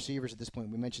wide receivers at this point.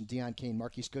 We mentioned Deion Kane.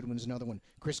 Marquise Goodwin's another one.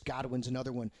 Chris Godwin's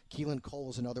another one. Keelan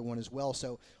Cole's another one as well.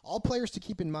 So all players to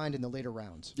keep in mind in the later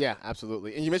rounds. Yeah,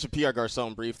 absolutely. And you mentioned Pierre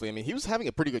Garçon briefly. I mean, he was having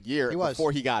a pretty good year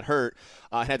before he got hurt.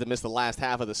 Had to miss the last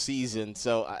half of the season.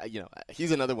 So,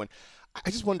 he's another one. I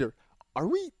just wonder, are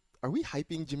we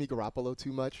hyping Jimmy Garoppolo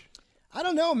too much? I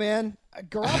don't know, man.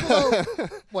 Garoppolo,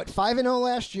 5-0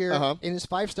 last year. In his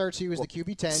 5 starts, he was the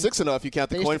QB 10. 6-0 if you count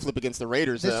the coin flip against the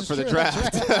Raiders for the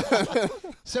draft. Right.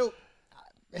 So,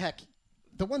 heck,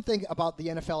 the one thing about the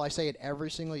NFL, I say it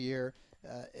every single year,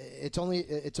 it's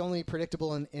only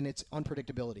predictable in its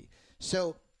unpredictability.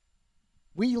 So,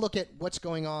 we look at what's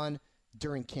going on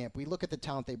during camp. We look at the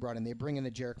talent they brought in. They bring in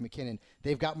a Jerick McKinnon.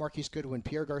 They've got Marquise Goodwin,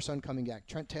 Pierre Garçon coming back,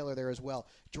 Trent Taylor there as well,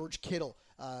 George Kittle,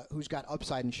 who's got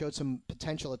upside and showed some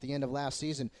potential at the end of last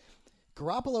season.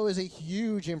 Garoppolo is a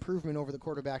huge improvement over the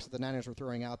quarterbacks that the Niners were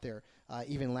throwing out there,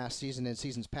 even last season and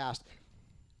seasons past.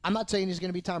 I'm not saying he's going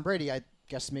to be Tom Brady. I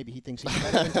guess maybe he thinks he's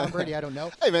better than Tom Brady. I don't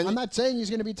know. Hey, man, I'm not saying he's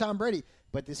going to be Tom Brady,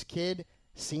 but this kid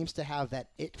seems to have that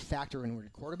it factor. And when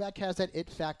your quarterback has that it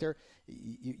factor,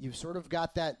 you've sort of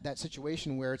got that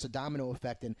situation where it's a domino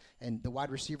effect, and the wide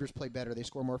receivers play better. They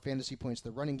score more fantasy points.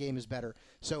 The running game is better.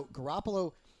 So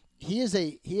Garoppolo, he is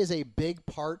a big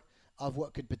part of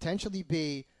what could potentially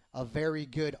be a very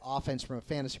good offense from a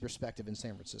fantasy perspective in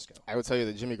San Francisco. I would tell you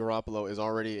that Jimmy Garoppolo is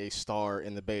already a star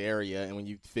in the Bay Area, and when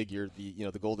you figure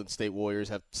the Golden State Warriors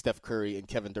have Steph Curry and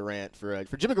Kevin Durant, for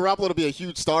Jimmy Garoppolo to be a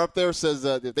huge star up there says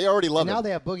they already love him. Now they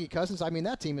have Boogie Cousins. I mean,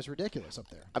 that team is ridiculous up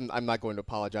there. I'm not going to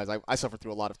apologize. I suffered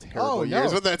through a lot of terrible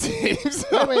years with that team.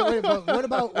 So. Wait. But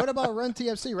what about Run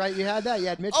TFC? Right, you had that. You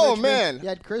had Mitch. Richmond, man, you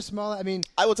had Chris Mullin. I mean,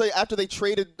 I will tell you, after they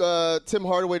traded Tim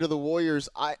Hardaway to the Warriors,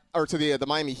 to the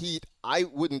Miami Heat, I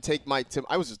wouldn't take my Tim.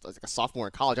 I was just like a sophomore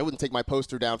in college. I wouldn't take my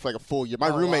poster down for like a full year.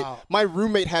 My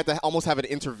roommate had to almost have an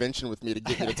intervention with me to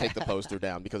get me to take the poster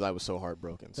down because I was so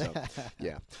heartbroken. So,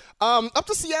 yeah. Up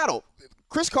to Seattle,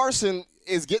 Chris Carson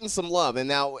is getting some love, and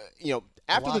now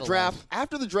after the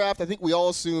draft, I think we all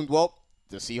assumed, well,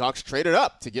 the Seahawks traded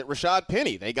up to get Rashad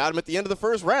Penny. They got him at the end of the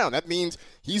first round. That means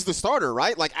he's the starter,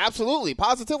 right? Like, absolutely,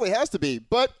 positively has to be,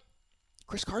 but.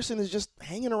 Chris Carson is just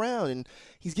hanging around, and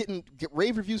he's getting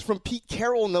rave reviews from Pete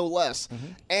Carroll, no less. Mm-hmm.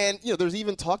 And, there's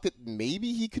even talk that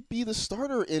maybe he could be the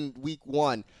starter in week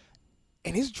 1.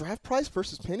 And his draft price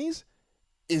versus Penny's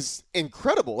is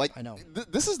incredible. Like, I know.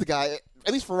 This is the guy,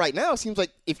 at least for right now, it seems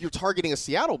like if you're targeting a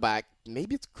Seattle back,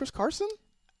 maybe it's Chris Carson?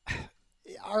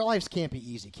 Our lives can't be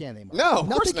easy, can they, Mark? No, of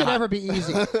Nothing course not. can ever be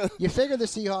easy. You figure the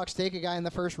Seahawks take a guy in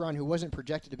the first round who wasn't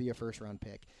projected to be a first-round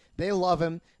pick. They love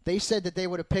him. They said that they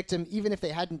would have picked him even if they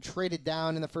hadn't traded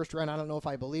down in the first round. I don't know if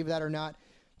I believe that or not.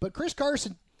 But Chris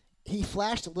Carson, he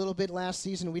flashed a little bit last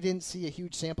season. We didn't see a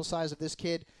huge sample size of this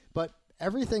kid. But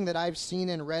everything that I've seen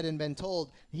and read and been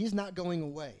told, he's not going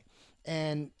away.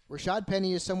 And Rashad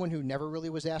Penny is someone who never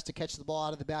really was asked to catch the ball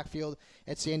out of the backfield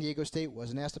at San Diego State,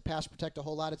 wasn't asked to pass protect a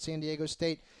whole lot at San Diego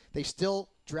State. They still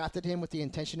drafted him with the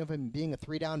intention of him being a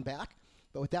 3-down back.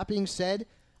 But with that being said,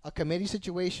 a committee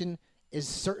situation is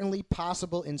certainly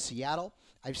possible in Seattle.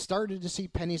 I've started to see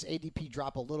Penny's ADP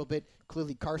drop a little bit.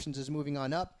 Clearly Carson's is moving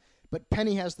on up, but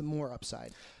Penny has the more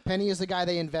upside. Penny is the guy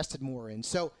they invested more in.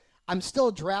 So I'm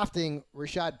still drafting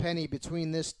Rashad Penny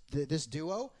between this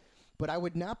duo, but I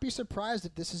would not be surprised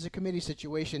if this is a committee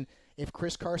situation if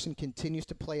Chris Carson continues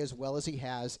to play as well as he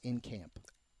has in camp.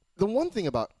 The one thing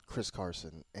about Chris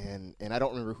Carson, and I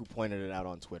don't remember who pointed it out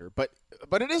on Twitter, but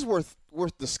it is worth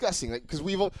discussing, because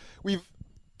we've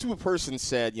to a person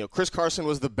said, Chris Carson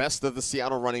was the best of the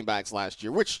Seattle running backs last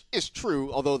year, which is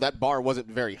true, although that bar wasn't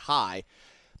very high.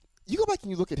 You go back and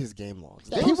you look at his game logs.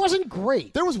 He wasn't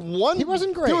great. There was one. He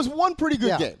wasn't great. There was one pretty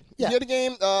good game. Yeah. He had a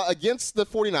game against the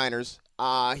 49ers.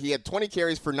 He had 20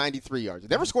 carries for 93 yards. He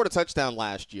never scored a touchdown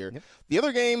last year. Yep. The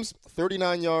other games,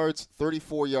 39 yards,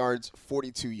 34 yards,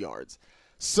 42 yards.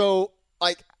 So,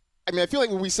 I feel like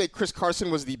when we say Chris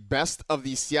Carson was the best of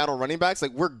the Seattle running backs,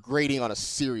 we're grading on a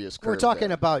serious curve. We're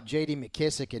talking about J.D.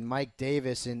 McKissick and Mike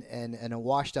Davis and a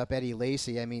washed-up Eddie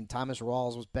Lacy. I mean, Thomas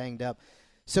Rawls was banged up.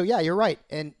 So, yeah, you're right,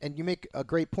 and you make a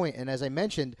great point. And as I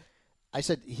mentioned, I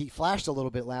said he flashed a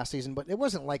little bit last season, but it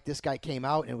wasn't like this guy came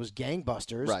out and it was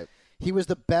gangbusters. Right. He was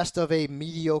the best of a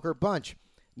mediocre bunch.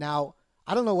 Now,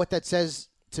 I don't know what that says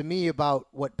to me about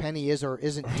what Penny is or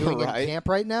isn't doing in camp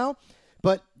right now.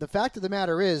 But the fact of the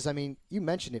matter is, I mean, you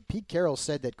mentioned it. Pete Carroll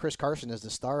said that Chris Carson is the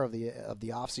star of the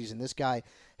offseason. This guy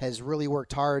has really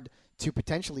worked hard to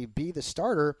potentially be the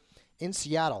starter in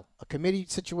Seattle. A committee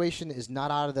situation is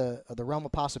not out of the realm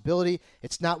of possibility.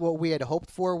 It's not what we had hoped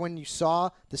for when you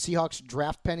saw the Seahawks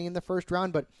draft Penny in the first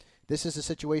round, but this is a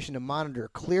situation to monitor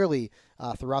clearly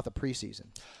throughout the preseason.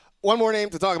 One more name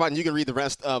to talk about, and you can read the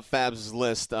rest of Fab's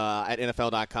list at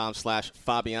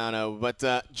NFL.com/Fabiano.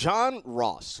 But John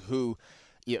Ross, who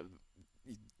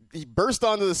he burst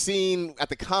onto the scene at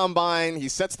the Combine. He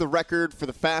sets the record for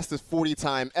the fastest 40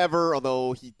 time ever,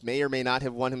 although he may or may not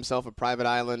have won himself a private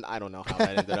island. I don't know how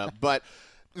that ended up. But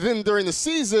then during the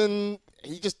season,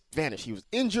 he just vanished. He was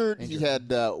injured. He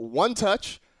had one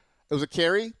touch. It was a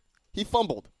carry. He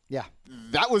fumbled. Yeah.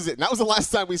 That was it. And that was the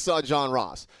last time we saw John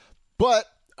Ross. But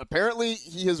apparently,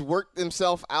 he has worked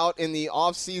himself out in the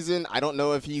offseason. I don't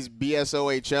know if he's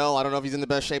BSOHL. I don't know if he's in the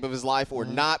best shape of his life or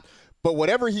not. But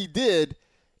whatever he did,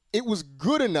 it was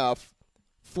good enough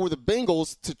for the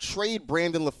Bengals to trade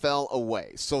Brandon LaFell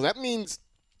away. So that means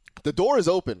the door is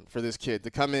open for this kid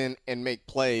to come in and make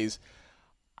plays.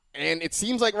 And it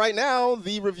seems like right now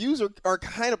the reviews are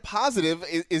kind of positive.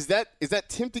 Is that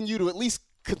tempting you to at least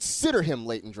consider him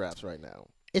late in drafts right now?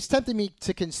 It's tempting me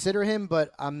to consider him,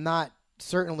 but I'm not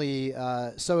certainly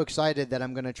so excited that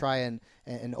I'm going to try and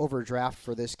overdraft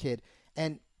for this kid.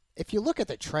 And if you look at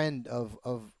the trend of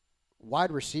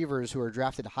wide receivers who are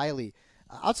drafted highly,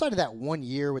 outside of that 1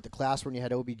 year with the class when you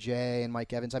had OBJ and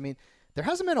Mike Evans, I mean, there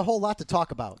hasn't been a whole lot to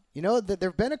talk about. You know, there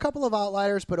have been a couple of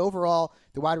outliers, but overall,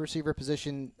 the wide receiver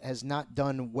position has not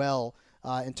done well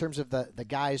in terms of the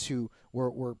guys who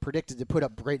were predicted to put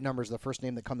up great numbers. The first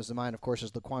name that comes to mind, of course,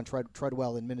 is Laquan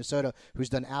Treadwell in Minnesota, who's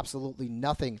done absolutely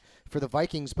nothing for the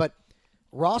Vikings. But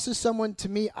Ross is someone, to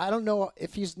me, I don't know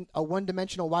if he's a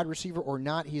one-dimensional wide receiver or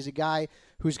not. He's a guy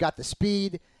who's got the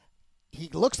speed. He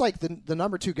looks like the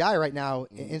number 2 guy right now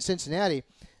in Cincinnati.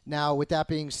 Now, with that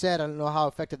being said, I don't know how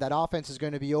effective that offense is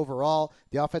going to be overall.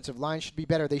 The offensive line should be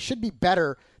better. They should be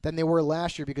better than they were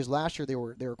last year, because last year they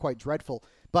were quite dreadful.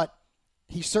 But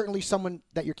he's certainly someone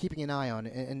that you're keeping an eye on,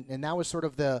 and that was sort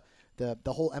of the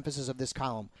whole emphasis of this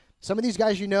column. Some of these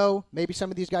guys you know, maybe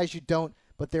some of these guys you don't,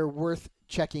 but they're worth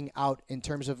checking out in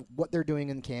terms of what they're doing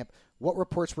in camp, what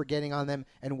reports we're getting on them,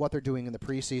 and what they're doing in the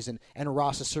preseason. And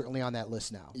Ross is certainly on that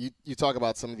list now. You talk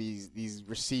about some of these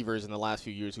receivers in the last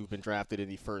few years who've been drafted in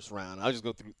the first round. I'll just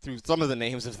go through some of the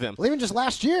names of them. Well, even just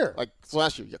last year.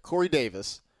 Last year, Corey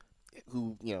Davis,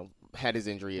 who, had his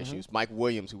injury issues. Mike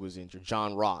Williams, who was injured.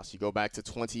 John Ross. You go back to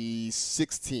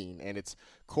 2016, and it's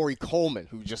Corey Coleman,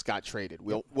 who just got traded.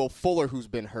 Will Fuller, who's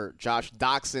been hurt. Josh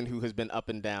Doxson, who has been up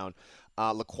and down.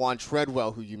 Laquan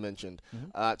Treadwell, who you mentioned.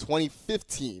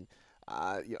 2015,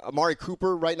 Amari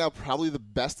Cooper, right now probably the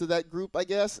best of that group, I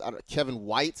guess. Kevin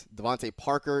White, Devontae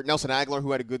Parker, Nelson Aguilar,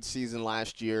 who had a good season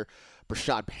last year.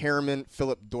 Brashad Perriman,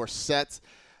 Philip Dorsett.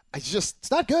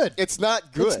 It's not good. It's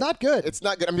not good. It's not good. It's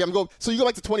not good. I mean, so you go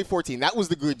back to 2014. That was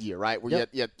the good year, right? Where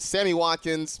you had Sammy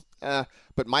Watkins,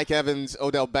 but Mike Evans,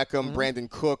 Odell Beckham, Brandon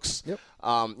Cooks.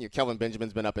 Kelvin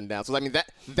Benjamin's been up and down. So, I mean,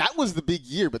 that was the big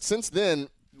year. But since then,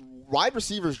 wide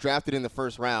receivers drafted in the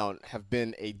first round have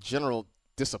been a general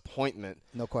disappointment.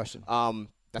 No question.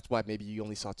 That's why maybe you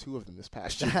only saw 2 of them this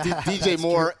past year.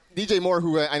 DJ Moore,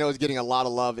 who I know is getting a lot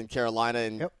of love in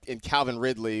Carolina, and Calvin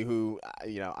Ridley, who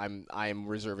I am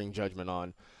reserving judgment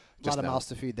on. A lot of mouths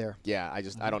to feed there. Yeah,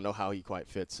 I don't know how he quite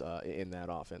fits in that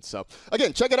offense. So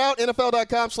again, check it out,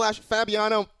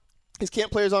 NFL.com/Fabiano. His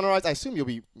camp players on the rise. I assume you'll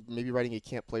be maybe writing a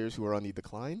camp players who are on the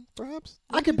decline, perhaps?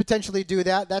 I could potentially do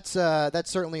that.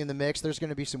 That's certainly in the mix. There's going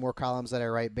to be some more columns that I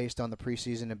write based on the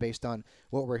preseason and based on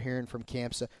what we're hearing from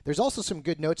camps. There's also some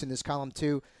good notes in this column,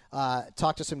 too.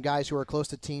 Talk to some guys who are close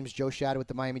to teams. Joe Shadow with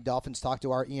the Miami Dolphins. Talked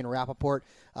to our Ian Rappaport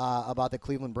about the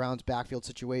Cleveland Browns backfield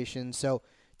situation. So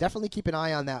definitely keep an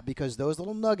eye on that, because those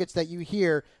little nuggets that you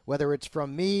hear, whether it's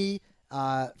from me,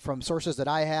 from sources that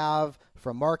I have,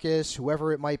 from Marcus,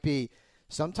 whoever it might be,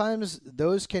 sometimes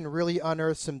those can really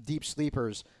unearth some deep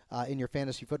sleepers in your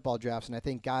fantasy football drafts. And I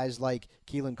think guys like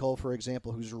Keelan Cole, for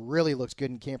example, who's really looks good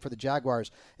in camp for the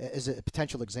Jaguars, is a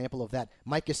potential example of that.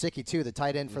 Mike Gesicki, too, the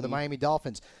tight end for the Miami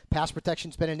Dolphins. Pass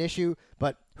protection's been an issue,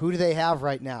 but who do they have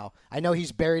right now? I know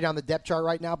he's buried on the depth chart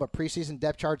right now, but preseason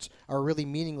depth charts are really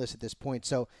meaningless at this point.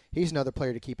 So he's another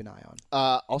player to keep an eye on.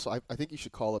 Also, I think you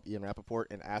should call up Ian Rappaport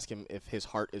and ask him if his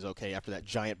heart is okay after that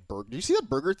giant burger. Did you see that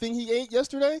burger thing he ate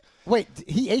yesterday? Wait,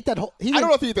 he ate that whole... I don't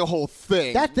know if he ate the whole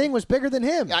thing. That thing was bigger than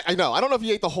him. I know. I don't know if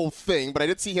he ate the whole thing, but I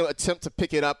did see him attempt to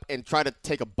pick it up and try to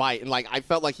take a bite. And, I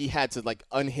felt like he had to,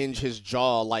 unhinge his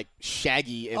jaw like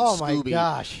Shaggy and Scooby. My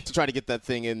gosh. To try to get that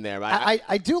thing in there.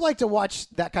 I do like to watch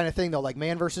that kind of thing, though, like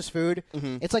Man versus Food.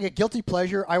 It's like a guilty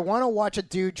pleasure. I want to watch a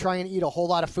dude try and eat a whole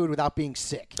lot of food without being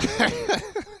sick.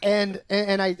 and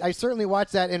I certainly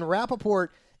watch that. And Rappaport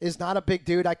is not a big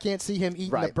dude. I can't see him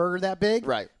eating a burger that big.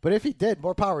 Right. But if he did,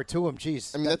 more power to him.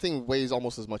 Jeez. I mean, that thing weighs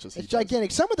almost as much as he does. It's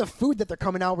gigantic. Some of the food that they're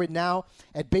coming out with now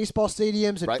at baseball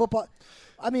stadiums and football.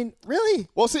 I mean, really?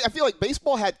 Well, see, I feel like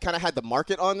baseball had the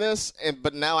market on this,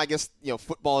 but now I guess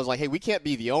football is like, hey, we can't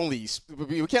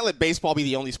let baseball be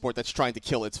the only sport that's trying to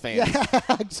kill its fans. Yeah,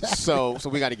 exactly. So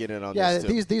we got to get in on this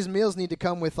too. These meals need to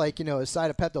come with a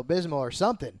side of Pepto-Bismol or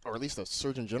something, or at least a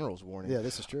Surgeon General's warning. Yeah,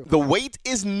 this is true. The wait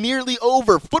is nearly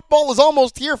over. Football is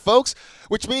almost here, folks,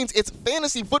 which means it's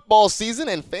fantasy football season,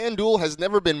 and FanDuel has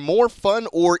never been more fun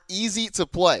or easy to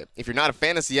play. If you're not a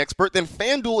fantasy expert, then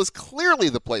FanDuel is clearly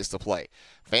the place to play.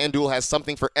 FanDuel has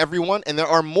something for everyone, and there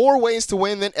are more ways to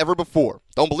win than ever before.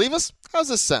 Don't believe us? How's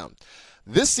this sound?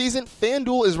 This season,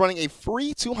 FanDuel is running a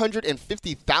free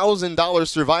 $250,000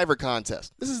 Survivor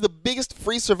contest. This is the biggest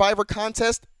free Survivor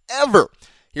contest ever.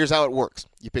 Here's how it works.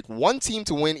 You pick one team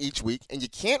to win each week, and you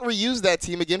can't reuse that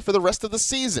team again for the rest of the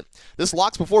season. This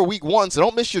locks before week 1, so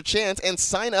don't miss your chance and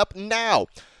sign up now.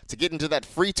 To get into that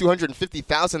free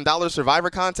 $250,000 Survivor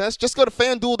contest, just go to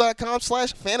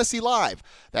FanDuel.com/FantasyLive.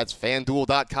 That's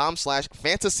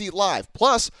FanDuel.com/FantasyLive.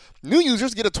 Plus, new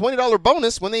users get a $20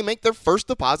 bonus when they make their first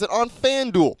deposit on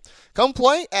FanDuel. Come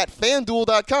play at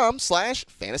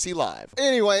FanDuel.com/FantasyLive.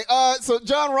 Anyway, so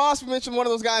John Ross, we mentioned one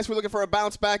of those guys who are looking for a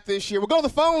bounce back this year. We'll go to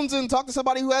the phones and talk to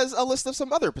somebody who has a list of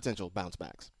some other potential bounce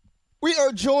backs. We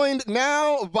are joined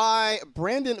now by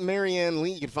Brandon Marianne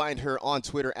Lee. You can find her on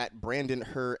Twitter at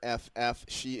BrandonHerFF.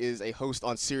 She is a host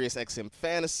on SiriusXM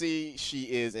Fantasy. She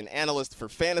is an analyst for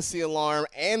Fantasy Alarm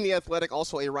and The Athletic,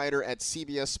 also a writer at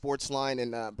CBS Sportsline.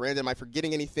 And Brandon, am I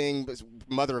forgetting anything?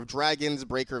 Mother of Dragons,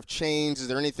 Breaker of Chains. Is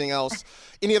there anything else?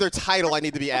 Any other title I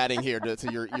need to be adding here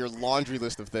to your laundry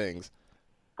list of things?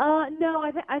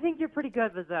 No, I think you're pretty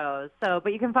good with those.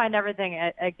 But you can find everything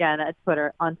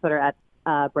on Twitter at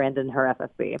Brandon, her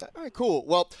FFB. All right, cool.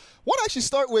 Well, why don't I actually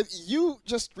start with, you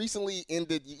just recently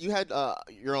ended, you had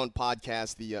your own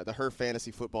podcast, the Her Fantasy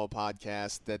Football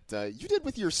podcast that you did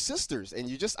with your sisters, and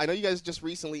I know you guys just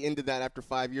recently ended that after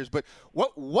 5 years, but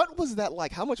what was that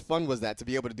like? How much fun was that to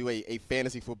be able to do a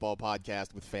fantasy football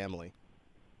podcast with family?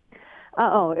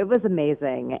 Oh, it was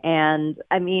amazing. And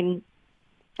I mean,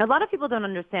 a lot of people don't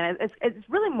understand it. It's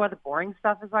really more the boring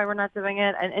stuff is why we're not doing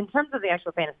it. And in terms of the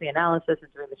actual fantasy analysis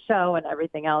and doing the show and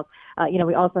everything else,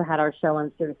 we also had our show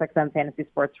on SiriusXM Fantasy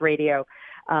Sports Radio.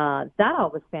 That all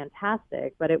was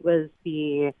fantastic, but it was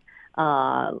the,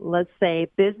 let's say,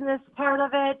 business part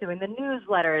of it, doing the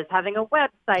newsletters, having a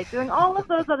website, doing all of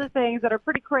those other things that are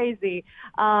pretty crazy.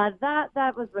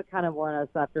 That was what kind of wore us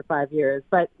after 5 years.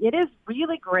 But it is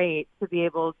really great to be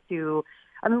able to,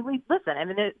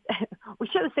 we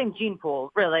share the same gene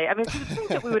pool, really. I mean, you would think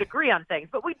that we would agree on things,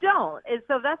 but we don't. And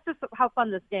so that's just how fun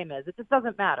this game is. It just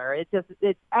doesn't matter.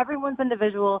 It's everyone's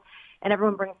individual, and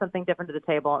everyone brings something different to the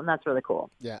table, and that's really cool.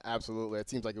 Yeah, absolutely.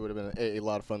 It seems like it would have been a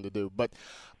lot of fun to do. But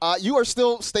you are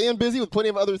still staying busy with plenty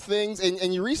of other things,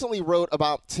 and you recently wrote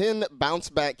about 10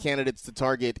 bounce-back candidates to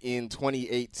target in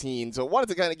 2018. So I wanted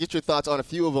to kind of get your thoughts on a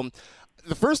few of them.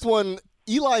 The first one,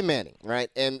 Eli Manning,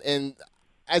 right? And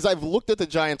as I've looked at the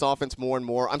Giants offense more and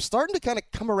more, I'm starting to kind of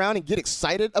come around and get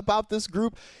excited about this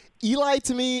group. Eli,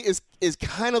 to me, is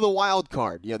kind of the wild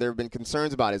card. There have been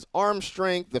concerns about his arm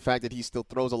strength, the fact that he still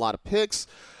throws a lot of picks.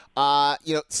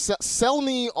 Sell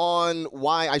me on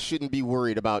why I shouldn't be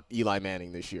worried about Eli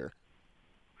Manning this year.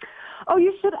 Oh,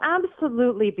 you should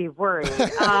absolutely be worried.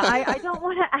 I don't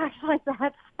want to act like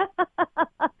that's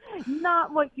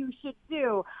not what you should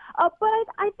do. But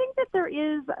I think that there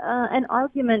is an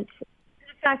argument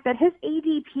fact that his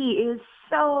ADP is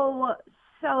so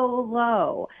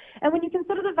low. And when you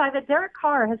consider the fact that Derek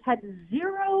Carr has had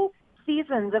 0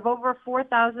 seasons of over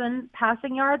 4,000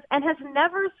 passing yards and has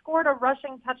never scored a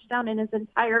rushing touchdown in his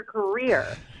entire career.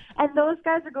 And those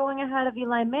guys are going ahead of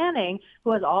Eli Manning,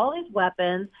 who has all these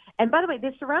weapons. And by the way,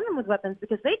 they surround him with weapons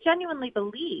because they genuinely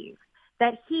believe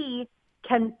that he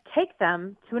can take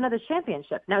them to another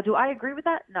championship. Now, do I agree with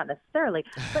that? Not necessarily.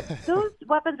 But those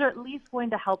weapons are at least going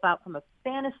to help out from a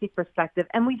fantasy perspective,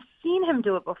 and we've seen him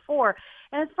do it before.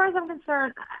 And as far as I'm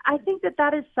concerned, I think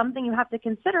that is something you have to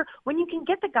consider when you can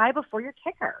get the guy before your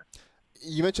kicker.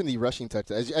 You mentioned the rushing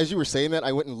touchdowns. As you were saying that,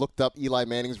 I went and looked up Eli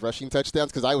Manning's rushing touchdowns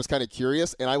because I was kind of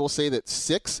curious, and I will say that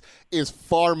 6 is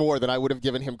far more than I would have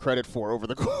given him credit for over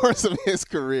the course of his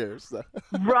career. So.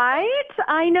 Right?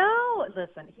 I know.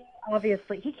 Listen,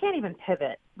 he can't even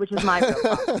pivot, which is my real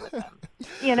problem with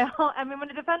him. When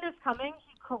a defender's coming,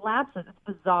 he collapses.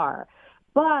 It's bizarre.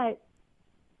 But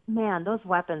man, those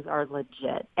weapons are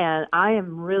legit. And I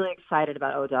am really excited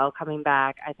about Odell coming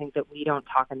back. I think that we don't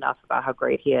talk enough about how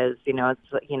great he is.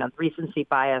 It's recency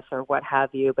bias or what have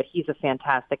you, but he's a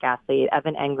fantastic athlete.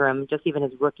 Evan Engram, just even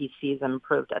his rookie season,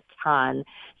 proved a ton.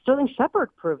 Sterling Shepard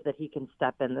proved that he can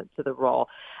step into the role.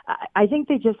 I think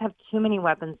they just have too many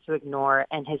weapons to ignore,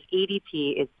 and his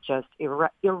ADP is just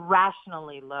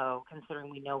irrationally low,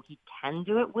 considering we know he can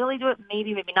do it. Will he do it?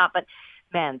 Maybe, maybe not, but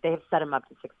man, they have set him up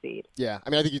to succeed. Yeah, I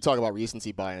think you talk about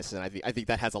recency bias, and I think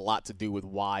that has a lot to do with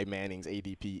why Manning's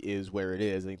ADP is where it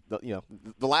is. The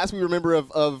last we remember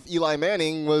of Eli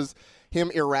Manning was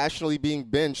him irrationally being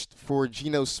benched for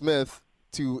Geno Smith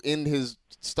to end his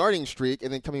starting streak,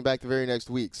 and then coming back the very next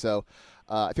week. So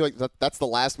I feel like that's the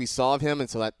last we saw of him, and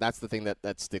so that's the thing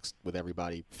that sticks with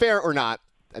everybody. Fair or not,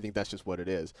 I think that's just what it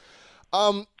is.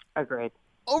 Agreed.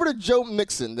 Over to Joe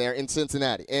Mixon there in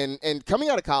Cincinnati, and coming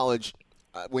out of college.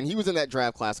 When he was in that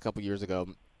draft class a couple years ago,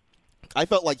 I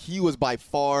felt like he was by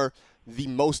far the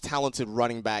most talented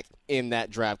running back in that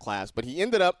draft class. But he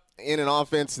ended up in an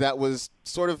offense that was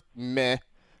sort of meh,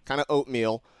 kind of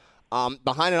oatmeal,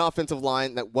 behind an offensive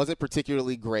line that wasn't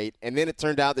particularly great. And then it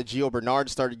turned out that Gio Bernard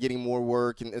started getting more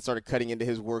work and it started cutting into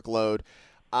his workload.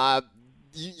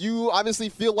 You obviously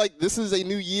feel like this is a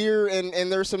new year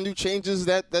and there are some new changes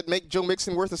that make Joe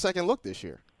Mixon worth a second look this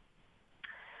year.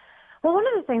 Well, one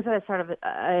of the things that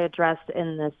I addressed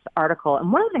in this article,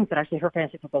 and one of the things that actually Her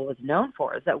Fantasy Football was known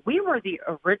for, is that we were the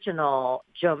original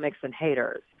Joe Mixon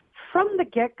haters from the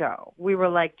get-go, we were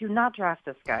like, do not draft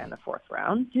this guy in the 4th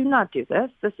round. Do not do this.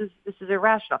 This is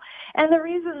irrational. And the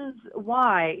reasons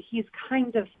why he's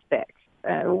kind of fixed,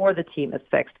 or the team is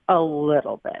fixed a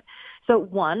little bit. So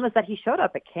one was that he showed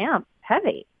up at camp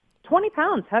heavy, 20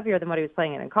 pounds heavier than what he was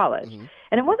playing in college. Mm-hmm.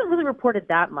 And it wasn't really reported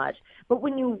that much. But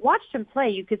when you watched him play,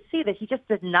 you could see that he just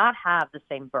did not have the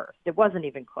same burst. It wasn't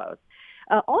even close.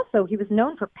 Also, he was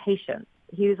known for patience.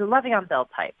 He was a Le'Veon Bell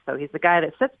type. So he's the guy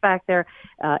that sits back there,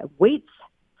 waits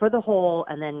for the hole,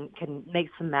 and then can make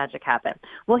some magic happen.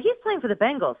 Well, he's playing for the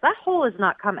Bengals. That hole is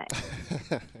not coming.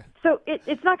 So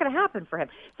it's not going to happen for him.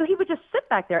 So he would just sit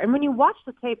back there. And when you watch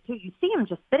the tape, too, you see him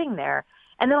just sitting there.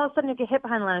 And then all of a sudden you get hit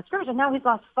behind the line of scrimmage, and now he's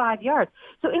lost 5 yards.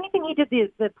 So anything he did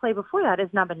the play before that has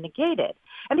now been negated.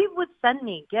 And people would send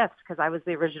me gifts because I was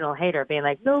the original hater, being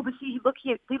like, no, but see, look,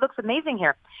 he looks amazing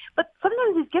here. But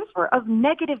sometimes these gifts were of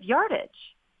negative yardage.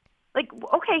 Like,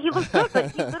 okay, he looks good,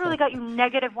 but he literally got you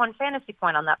 -1 fantasy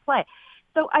point on that play.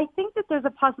 So I think that there's a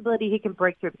possibility he can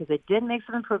break through because they did make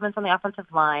some improvements on the offensive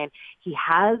line. He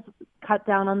has cut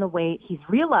down on the weight. He's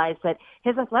realized that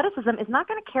his athleticism is not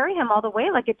going to carry him all the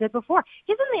way like it did before.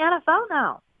 He's in the NFL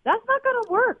now. That's not going to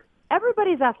work.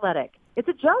 Everybody's athletic. It's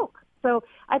a joke. So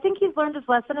I think he's learned his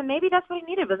lesson, and maybe that's what he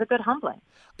needed, was a good humbling.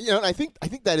 And I think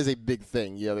that is a big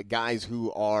thing. The guys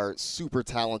who are super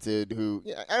talented, who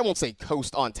I won't say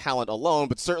coast on talent alone,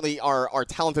 but certainly are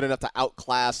talented enough to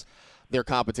outclass their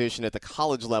competition at the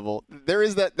college level. There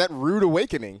is that rude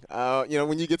awakening,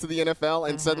 when you get to the NFL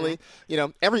and suddenly,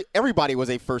 everybody was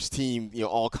a first team,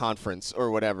 all conference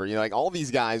or whatever, like all these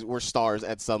guys were stars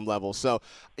at some level. So,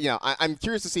 I'm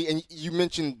curious to see, and you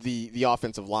mentioned the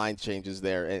offensive line changes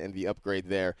there and the upgrade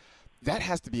there. That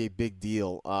has to be a big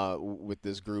deal with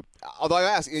this group. Although I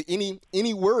ask,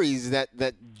 any worries that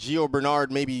Gio Bernard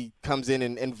maybe comes in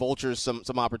and vultures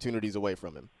some opportunities away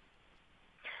from him?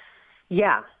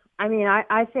 Yeah. I mean,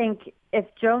 I think if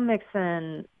Joe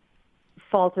Mixon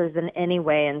falters in any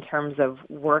way in terms of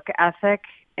work ethic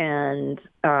and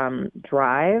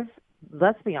drive,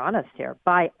 let's be honest here,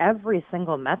 by every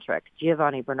single metric,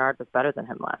 Giovanni Bernard was better than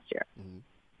him last year. Mm-hmm.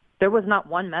 There was not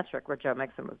one metric where Joe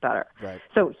Mixon was better. Right.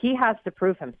 So he has to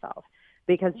prove himself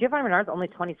because Giovanni Bernard's only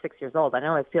 26 years old. I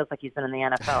know it feels like he's been in the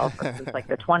NFL since like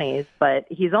the 20s, but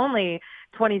he's only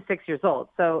 26 years old.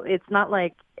 So it's not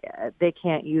like they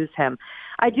can't use him.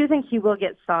 I do think he will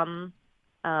get some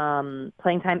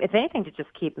playing time, if anything, to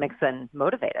just keep Mixon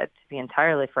motivated, to be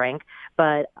entirely frank.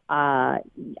 But I'm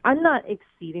not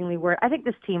exceedingly worried. I think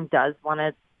this team does want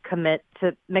to commit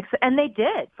to Mixon, and they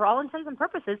did. For all intents and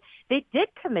purposes, they did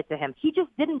commit to him. He just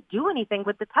didn't do anything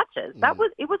with the touches.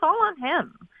 It was all on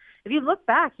him. If you look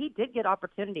back, he did get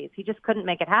opportunities. He just couldn't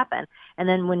make it happen. And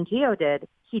then when Gio did,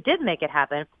 he did make it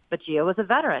happen, but Gio was a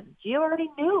veteran. Gio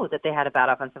already knew that they had a bad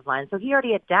offensive line, so he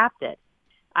already adapted.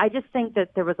 I just think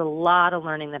that there was a lot of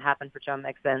learning that happened for Joe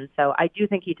Mixon, so I do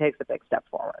think he takes a big step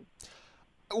forward.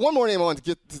 One more name I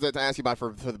wanted to ask you about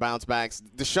for the bounce backs,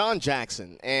 Deshaun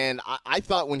Jackson. And I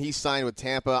thought when he signed with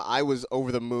Tampa, I was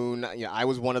over the moon. I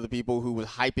was one of the people who was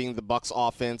hyping the Bucs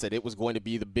offense, that it was going to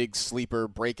be the big sleeper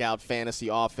breakout fantasy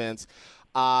offense.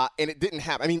 And it didn't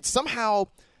happen. I mean, somehow,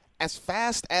 as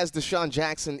fast as Deshaun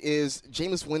Jackson is,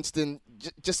 Jameis Winston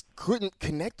just couldn't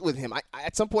connect with him.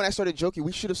 At some point, I started joking,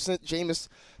 we should have sent Jameis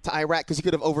to Iraq because he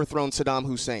could have overthrown Saddam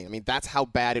Hussein. I mean, that's how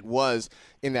bad it was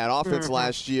in that offense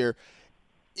last year.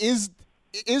 Is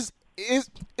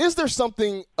there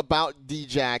something about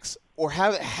D-Jax, or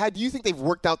do you think they've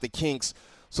worked out the kinks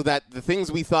so that the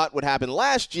things we thought would happen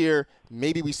last year,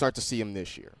 maybe we start to see them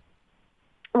this year?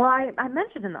 Well, I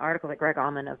mentioned in the article that Greg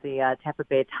Allman of the Tampa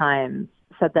Bay Times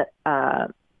said that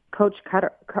Coach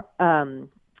Cutter,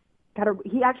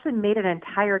 he actually made an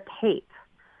entire tape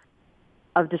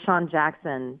of Deshaun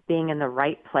Jackson being in the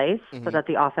right place so that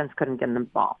the offense couldn't get him the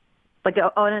ball. Like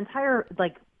an entire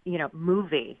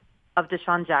movie of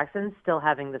Deshaun Jackson still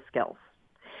having the skills.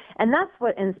 And that's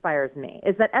what inspires me,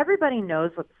 is that everybody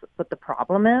knows what the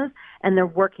problem is, and they're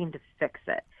working to fix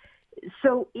it.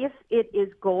 So if it is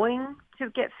going to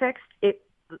get fixed,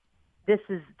 this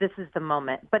is the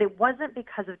moment. But it wasn't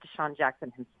because of Deshaun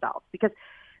Jackson himself, because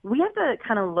we have to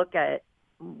kind of look at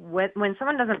when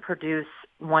someone doesn't produce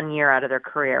 1 year out of their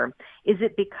career, is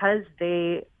it because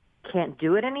they can't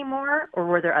do it anymore, or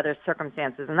were there other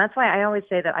circumstances? And that's why I always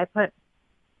say that I put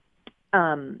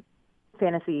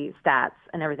fantasy stats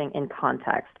and everything in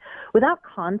context. Without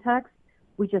context,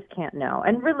 we just can't know.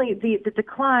 And really, the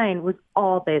decline was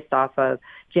all based off of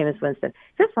Jameis Winston.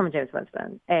 Here's from Jameis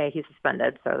Winston. A, he's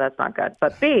suspended, so that's not good.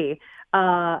 But B,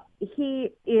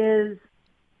 he is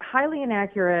highly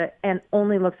inaccurate and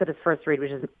only looks at his first read,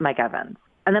 which is Mike Evans.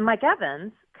 And then Mike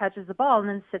Evans catches the ball and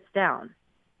then sits down.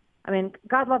 I mean,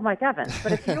 God love Mike Evans,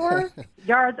 but if your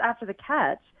yards after the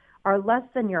catch are less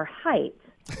than your height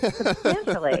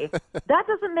substantially, that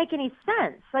doesn't make any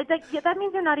sense. Like that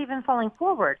means you're not even falling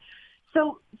forward.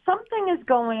 So something is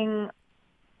going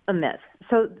amiss.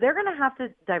 So they're going to have to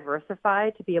diversify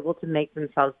to be able to make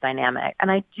themselves dynamic.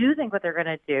 And I do think what they're going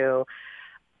to do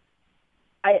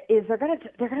is they're going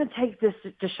to take this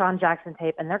Deshaun Jackson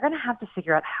tape and they're going to have to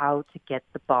figure out how to get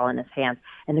the ball in his hands.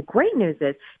 And the great news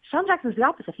is Deshaun Jackson's the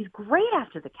opposite. He's great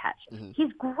after the catch. Mm-hmm.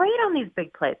 He's great on these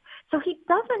big plays. So he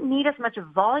doesn't need as much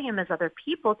volume as other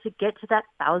people to get to that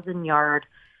 1,000-yard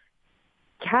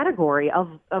category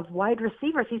of wide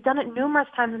receivers. He's done it numerous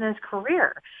times in his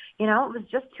career. It was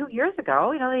just 2 years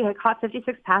ago. He had caught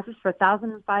 56 passes for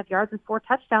 1,005 yards and 4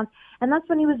 touchdowns. And that's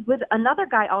when he was with another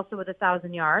guy also with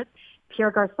 1,000 yards,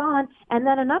 Pierre Garçon, and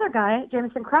then another guy,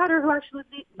 Jamison Crowder, who actually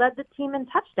led the team in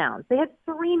touchdowns. They had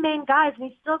 3 main guys, and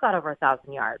he still got over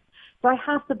 1,000 yards. So I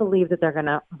have to believe that they're going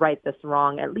to right this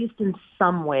wrong, at least in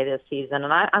some way this season,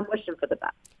 and I'm wishing for the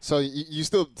best. So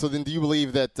so then do you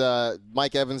believe that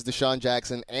Mike Evans, Deshaun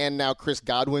Jackson, and now Chris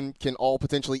Godwin can all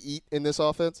potentially eat in this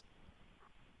offense?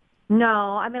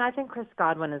 No, I mean, I think Chris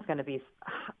Godwin is going to be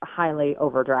highly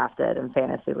overdrafted in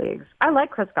fantasy leagues. I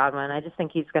like Chris Godwin. I just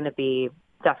think he's going to be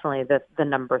definitely the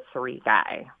number 3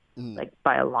 guy, like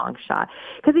by a long shot.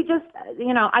 Because he just,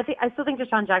 I still think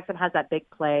Deshaun Jackson has that big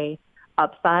play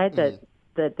upside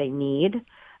that they need.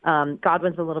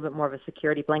 Godwin's a little bit more of a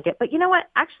security blanket. But you know what?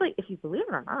 Actually, if you believe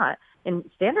it or not, in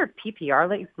standard PPR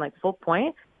leagues, like full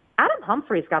point, Adam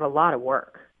Humphries got a lot of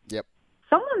work. Yep.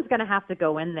 Someone's going to have to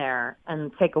go in there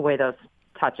and take away those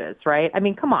touches, right? I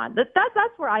mean, come on. That's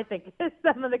where I think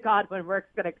some of the Godwin work's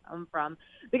going to come from,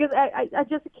 because I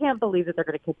just can't believe that they're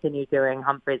going to continue doing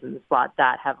Humphries in the slot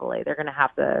that heavily. They're going to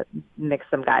have to mix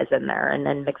some guys in there and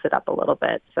then mix it up a little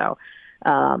bit. So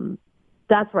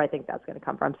that's where I think that's going to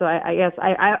come from. So I guess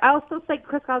I'll still say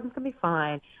Chris Godwin's going to be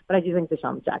fine, but I do think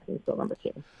Deshaun Jackson's still number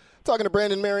 2. Talking to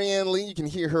Brandon Marianne Lee. You can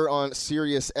hear her on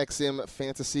Sirius XM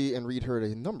Fantasy and read her at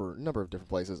a number of different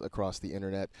places across the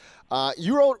internet.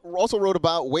 You also wrote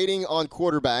about waiting on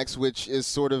quarterbacks, which is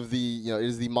sort of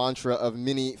is the mantra of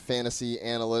many fantasy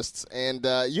analysts. And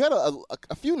you had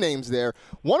a few names there,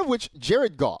 one of which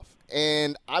Jared Goff.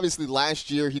 And obviously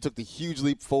last year he took the huge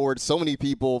leap forward. So many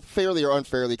people, fairly or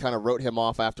unfairly, kind of wrote him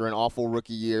off after an awful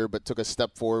rookie year, but took a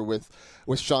step forward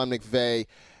with Sean McVay.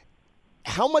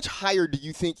 How much higher do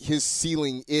you think his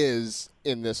ceiling is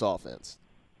in this offense?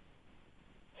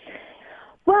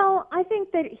 Well, I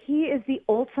think that he is the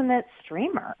ultimate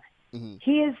streamer. Mm-hmm.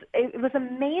 It was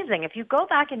amazing. If you go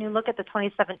back and you look at the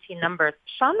 2017 numbers,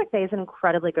 Sean McVay is an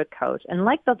incredibly good coach. And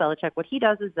like Bill Belichick, what he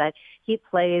does is that he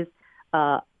plays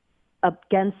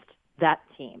against that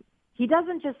team. He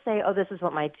doesn't just say, oh, this is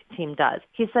what my team does.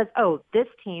 He says, oh, this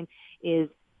team is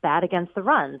bad against the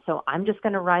run, so I'm just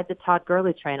going to ride the Todd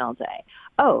Gurley train all day.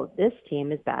 Oh, this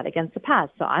team is bad against the pass,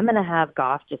 so I'm going to have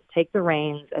Goff just take the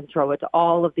reins and throw it to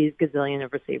all of these gazillion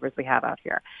of receivers we have out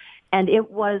here. And it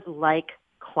was like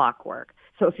clockwork.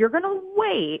 So if you're going to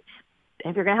wait,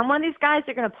 if you're going to have one of these guys,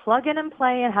 you're going to plug in and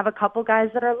play and have a couple guys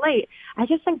that are late. I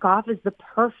just think Goff is the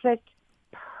perfect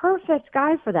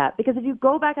guy for that, because if you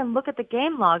go back and look at the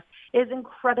game logs, it is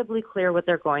incredibly clear what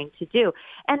they're going to do.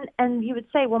 And you would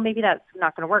say, well, maybe that's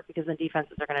not going to work because the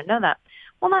defenses are going to know that.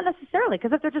 Well, not necessarily,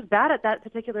 because if they're just bad at that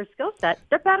particular skill set,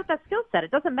 they're bad at that skill set. It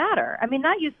doesn't matter. I mean,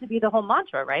 that used to be the whole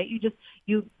mantra, right? You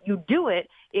do it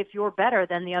if you're better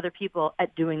than the other people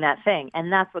at doing that thing,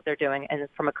 and that's what they're doing, and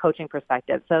it's from a coaching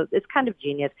perspective. So it's kind of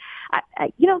genius.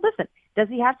 Listen, does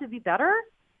he have to be better?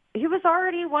 He was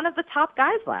already one of the top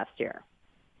guys last year.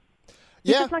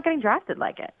 He's just not getting drafted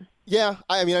like it. Yeah,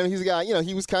 I mean, he's a guy.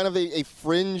 He was kind of a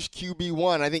fringe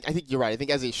QB1. I think you're right. I think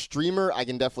as a streamer, I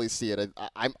can definitely see it.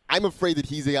 I'm afraid that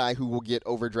he's a guy who will get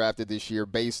overdrafted this year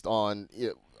based on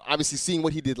obviously seeing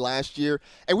what he did last year.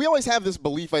 And we always have this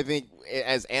belief, I think,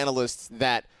 as analysts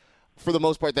that, for the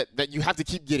most part, that you have to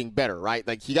keep getting better, right?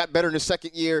 Like, he got better in his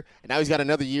second year, and now he's got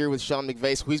another year with Sean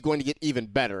McVay, so he's going to get even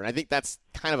better. And I think that's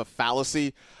kind of a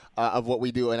fallacy of what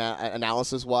we do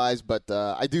analysis-wise. But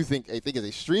I think as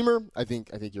a streamer, I think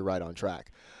you're right on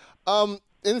track. And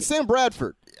Sam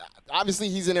Bradford, obviously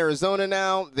he's in Arizona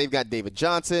now. They've got David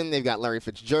Johnson. They've got Larry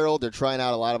Fitzgerald. They're trying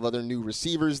out a lot of other new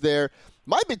receivers there.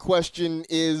 My big question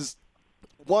is,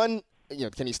 one,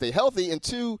 can he stay healthy? And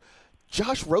two,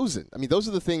 Josh Rosen. I mean, those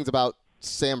are the things about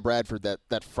Sam Bradford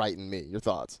that frighten me. Your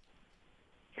thoughts?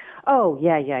 Oh,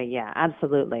 yeah,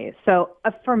 absolutely. So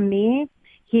for me,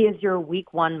 he is your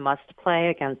week 1 must play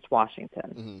against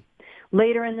Washington. Mm-hmm.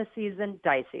 Later in the season,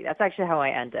 dicey. That's actually how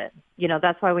I end it.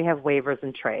 That's why we have waivers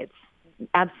and trades.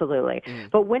 Absolutely.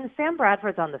 But when Sam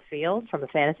Bradford's on the field, from a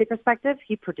fantasy perspective,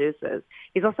 he produces.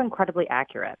 He's also incredibly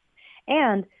accurate.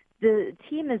 And the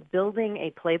team is building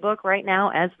a playbook right now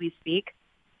as we speak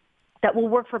that will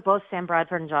work for both Sam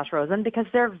Bradford and Josh Rosen because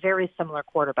they're very similar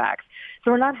quarterbacks.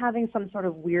 So we're not having some sort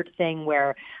of weird thing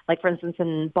where, like, for instance,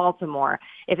 in Baltimore,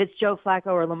 if it's Joe Flacco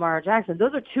or Lamar Jackson,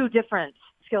 those are two different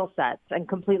skill sets and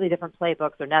completely different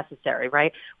playbooks are necessary,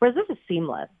 right? Whereas this is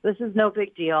seamless. This is no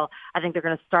big deal. I think they're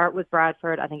going to start with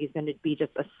Bradford. I think he's going to be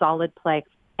just a solid play.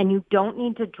 And you don't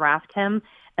need to draft him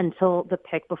until the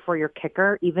pick before your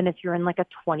kicker, even if you're in like a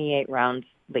 28-round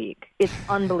league. It's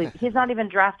unbelievable. He's not even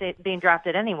being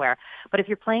drafted anywhere. But if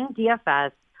you're playing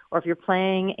DFS or if you're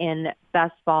playing in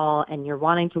best ball and you're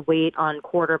wanting to wait on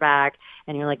quarterback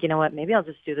and you're like, you know what, maybe I'll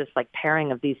just do this like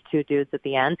pairing of these two dudes at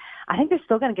the end, I think they're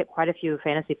still going to get quite a few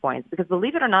fantasy points because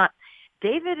believe it or not,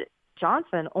 David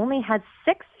Johnson only had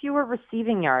 6 fewer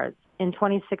receiving yards in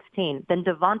 2016 than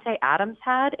Devontae Adams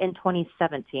had in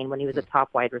 2017 when he was a top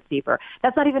wide receiver.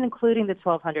 That's not even including the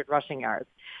 1,200 rushing yards.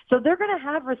 So they're going to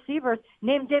have receivers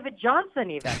named David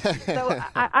Johnson even. So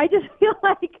I just feel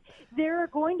like there are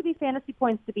going to be fantasy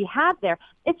points to be had there.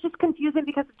 It's just confusing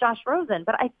because of Josh Rosen.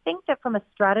 But I think that from a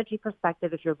strategy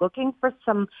perspective, if you're looking for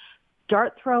some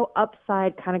dart throw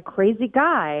upside kind of crazy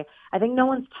guy, I think no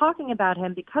one's talking about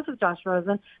him because of Josh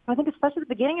Rosen. But I think especially at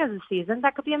the beginning of the season,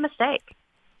 that could be a mistake.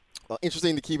 Well,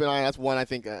 interesting to keep an eye on. That's one, I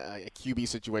think, a QB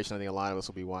situation I think a lot of us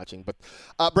will be watching. But,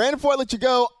 Brandon, before I let you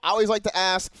go, I always like to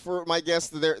ask for my guests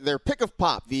their pick of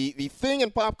pop, the thing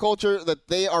in pop culture that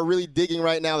they are really digging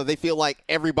right now that they feel like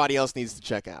everybody else needs to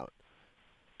check out.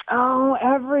 Oh,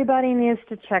 everybody needs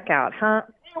to check out, huh?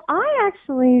 I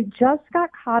actually just got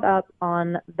caught up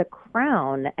on The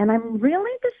Crown, and I'm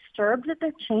really disturbed that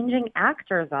they're changing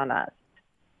actors on us.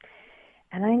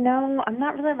 And I know I'm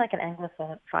not really like an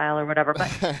Anglophile or whatever, but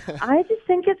I just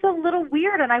think it's a little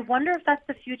weird. And I wonder if that's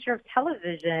the future of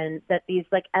television, that these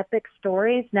like epic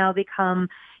stories now become,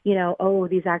 you know, oh,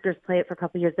 these actors play it for a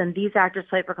couple of years, then these actors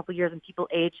play it for a couple of years and people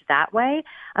age that way.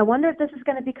 I wonder if this is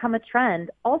going to become a trend.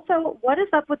 Also, what is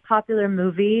up with popular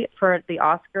movie for the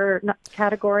Oscar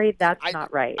category? That's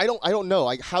not right. I don't know.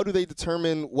 Like, how do they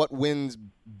determine what wins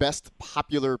best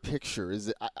popular picture? Is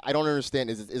it? I don't understand.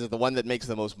 Is it the one that makes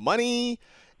the most money?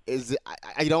 Is it?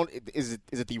 Is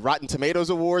it the Rotten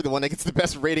Tomatoes award, the one that gets the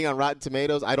best rating on Rotten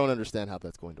Tomatoes? I don't understand how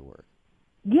that's going to work.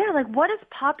 Yeah, like what does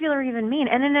popular even mean?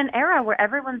 And in an era where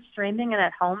everyone's streaming and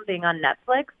at home being on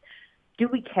Netflix, do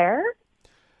we care?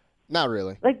 Not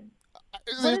really. Like,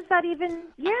 what does that even?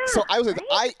 Yeah. So I was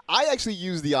right? I actually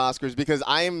use the Oscars because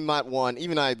I am not one.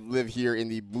 Even I live here in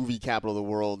the movie capital of the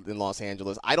world in Los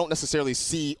Angeles. I don't necessarily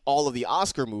see all of the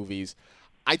Oscar movies.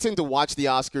 I tend to watch the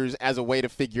Oscars as a way to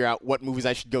figure out what movies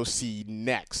I should go see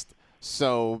next.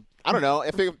 So I don't know.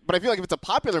 But I feel like if it's a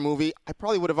popular movie, I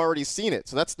probably would have already seen it.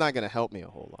 So that's not going to help me a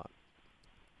whole lot.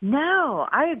 No,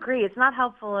 I agree. It's not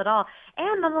helpful at all.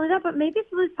 And not only that, but maybe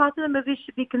some of these popular movies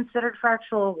should be considered for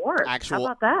actual awards. How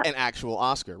about that? An actual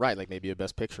Oscar, right? Like maybe a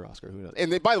Best Picture Oscar. Who knows?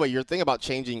 And then, by the way, your thing about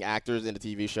changing actors in a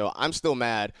TV show, I'm still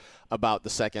mad about the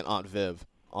second Aunt Viv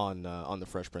on The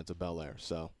Fresh Prince of Bel-Air.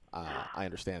 So I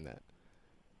understand that.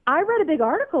 I read a big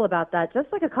article about that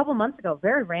just like a couple months ago,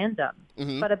 very random,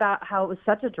 but about how it was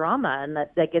such a drama and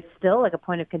that like it's still like a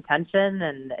point of contention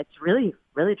and it's really,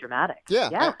 really dramatic.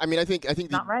 Yeah. I mean, I think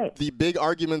the big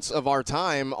arguments of our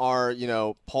time are, you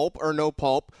know, pulp or no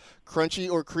pulp,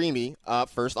 crunchy or creamy,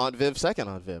 first Aunt Viv, second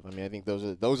Aunt Viv. I mean, I think those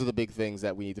are the big things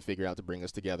that we need to figure out to bring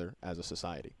us together as a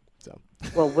society. So.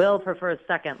 Well, Will prefers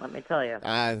second, let me tell you.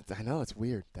 I know, it's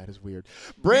weird. That is weird.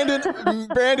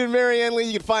 Brandon Marianne Lee,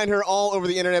 you can find her all over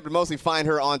the internet, but mostly find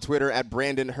her on Twitter at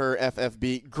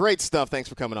BrandonHerFFB. Great stuff. Thanks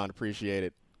for coming on. Appreciate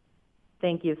it.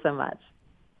 Thank you so much.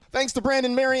 Thanks to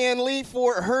Brandon Marianne Lee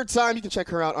for her time. You can check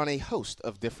her out on a host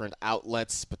of different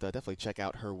outlets, but definitely check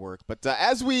out her work. But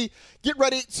as we get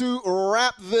ready to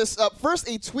wrap this up, first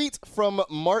a tweet from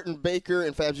Martin Baker.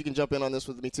 And Fabs, you can jump in on this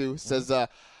with me too. It says,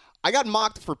 I got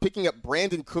mocked for picking up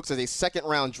Brandon Cooks as a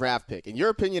second-round draft pick. In your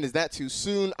opinion, is that too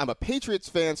soon? I'm a Patriots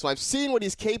fan, so I've seen what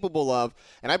he's capable of,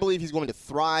 and I believe he's going to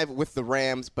thrive with the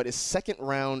Rams, but is second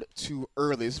round too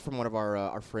early? This is from one of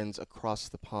our friends across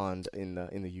the pond in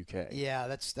the UK. Yeah,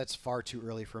 that's far too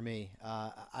early for me.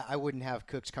 I wouldn't have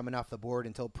Cooks coming off the board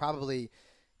until probably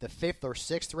the 5th or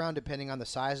 6th round, depending on the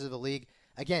size of the league.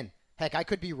 Again, heck, I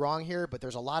could be wrong here, but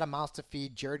there's a lot of mouths to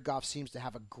feed. Jared Goff seems to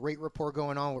have a great rapport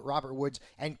going on with Robert Woods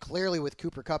and clearly with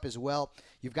Cooper Kupp as well.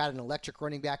 You've got an electric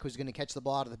running back who's going to catch the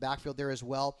ball out of the backfield there as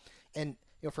well. And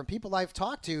you know, from people I've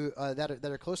talked to that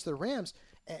are close to the Rams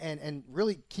and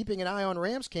really keeping an eye on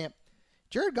Rams camp,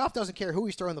 Jared Goff doesn't care who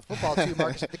he's throwing the football to,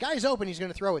 Marcus. If the guy's open, he's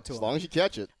going to throw it to him. As long as you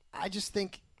catch it. I just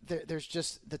think there's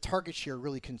just the target share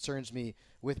really concerns me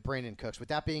with Brandon Cooks. With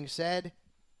that being said,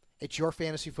 it's your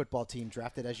fantasy football team,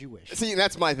 drafted as you wish. See,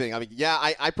 that's my thing. I mean, yeah,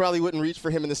 I probably wouldn't reach for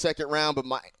him in the second round, but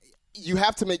you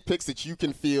have to make picks that you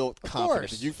can feel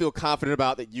confident, that you feel confident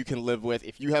about, that you can live with.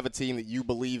 If you have a team that you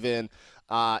believe in,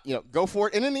 go for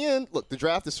it. And in the end, look, the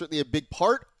draft is certainly a big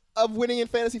part of winning in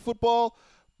fantasy football,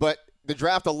 but the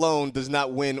draft alone does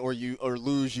not win or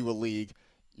lose you a league.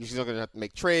 You're still going to have to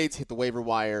make trades, hit the waiver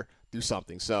wire, do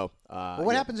something. So,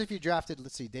 what happens if you drafted,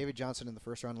 let's see, David Johnson in the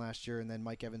first round last year, and then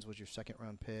Mike Evans was your second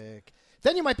round pick?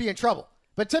 Then you might be in trouble.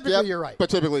 But typically, you're right. But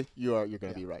typically, you're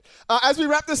going to be right. As we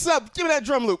wrap this up, give me that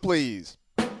drum loop, please.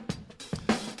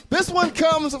 This one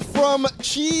comes from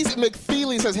Cheese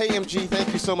McFeely. Says, "Hey MG,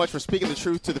 thank you so much for speaking the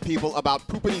truth to the people about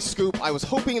Poopity Scoop. I was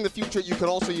hoping in the future you could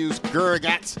also use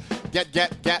Gurgat, get,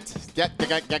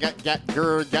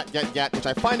 which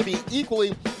I find to be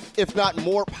equally, if not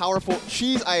more powerful.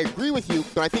 Cheese, I agree with you,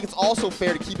 but I think it's also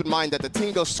fair to keep in mind that the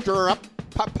team goes skr up,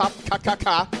 pop, pop, ka, ka,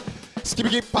 ka,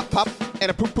 skippy, pop, pop, and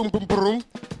a poom, poom, boom, boom,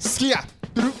 skia,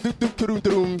 doom, doom, doom,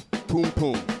 doom, poom,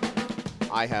 poom."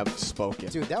 I have spoken.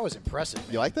 Dude, that was impressive.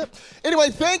 Man. You like that?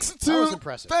 Anyway, thanks to... That was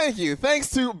impressive. Thank you. Thanks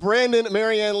to Brandon,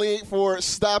 Marianne Lee for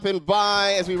stopping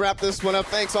by as we wrap this one up.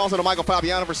 Thanks also to Michael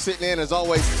Fabiano for sitting in, as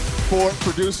always, for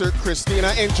producer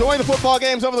Christina. Enjoy the football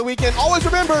games over the weekend. Always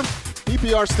remember,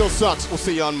 PPR still sucks. We'll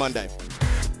see you on Monday.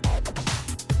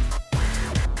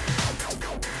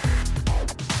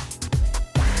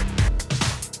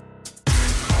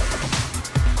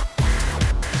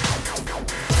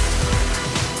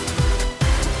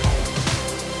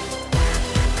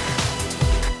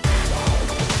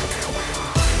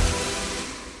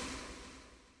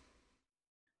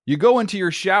 You go into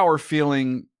your shower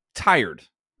feeling tired,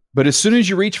 but as soon as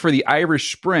you reach for the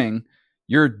Irish Spring,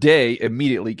 your day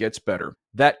immediately gets better.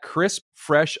 That crisp,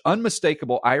 fresh,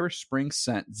 unmistakable Irish Spring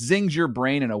scent zings your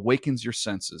brain and awakens your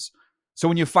senses. So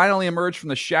when you finally emerge from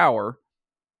the shower,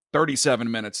 37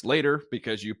 minutes later,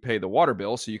 because you pay the water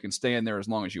bill so you can stay in there as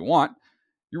long as you want,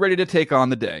 you're ready to take on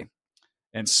the day.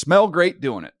 And smell great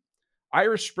doing it.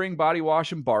 Irish Spring Body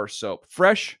Wash and Bar Soap.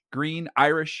 Fresh, green,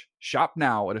 Irish. Shop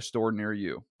now at a store near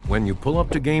you. When you pull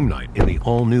up to game night in the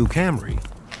all-new Camry,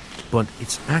 but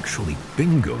it's actually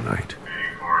bingo night.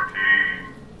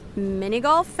 Mini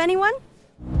golf, anyone?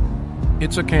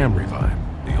 It's a Camry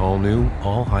vibe. The all-new,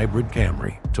 all-hybrid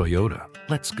Camry. Toyota.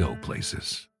 Let's go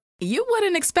places. You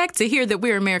wouldn't expect to hear that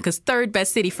we're America's third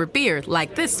best city for beer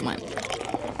like this one.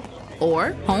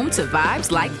 Or home to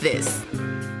vibes like this.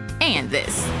 And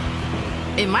this.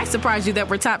 It might surprise you that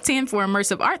we're top 10 for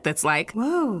immersive art that's like,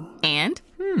 whoa. And,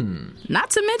 not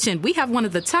to mention, we have one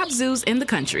of the top zoos in the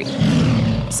country.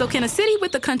 So can a city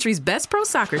with the country's best pro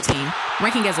soccer team,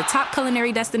 ranking as a top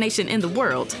culinary destination in the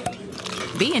world,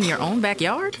 be in your own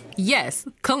backyard? Yes,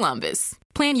 Columbus.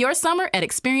 Plan your summer at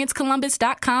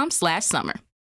experiencecolumbus.com/summer.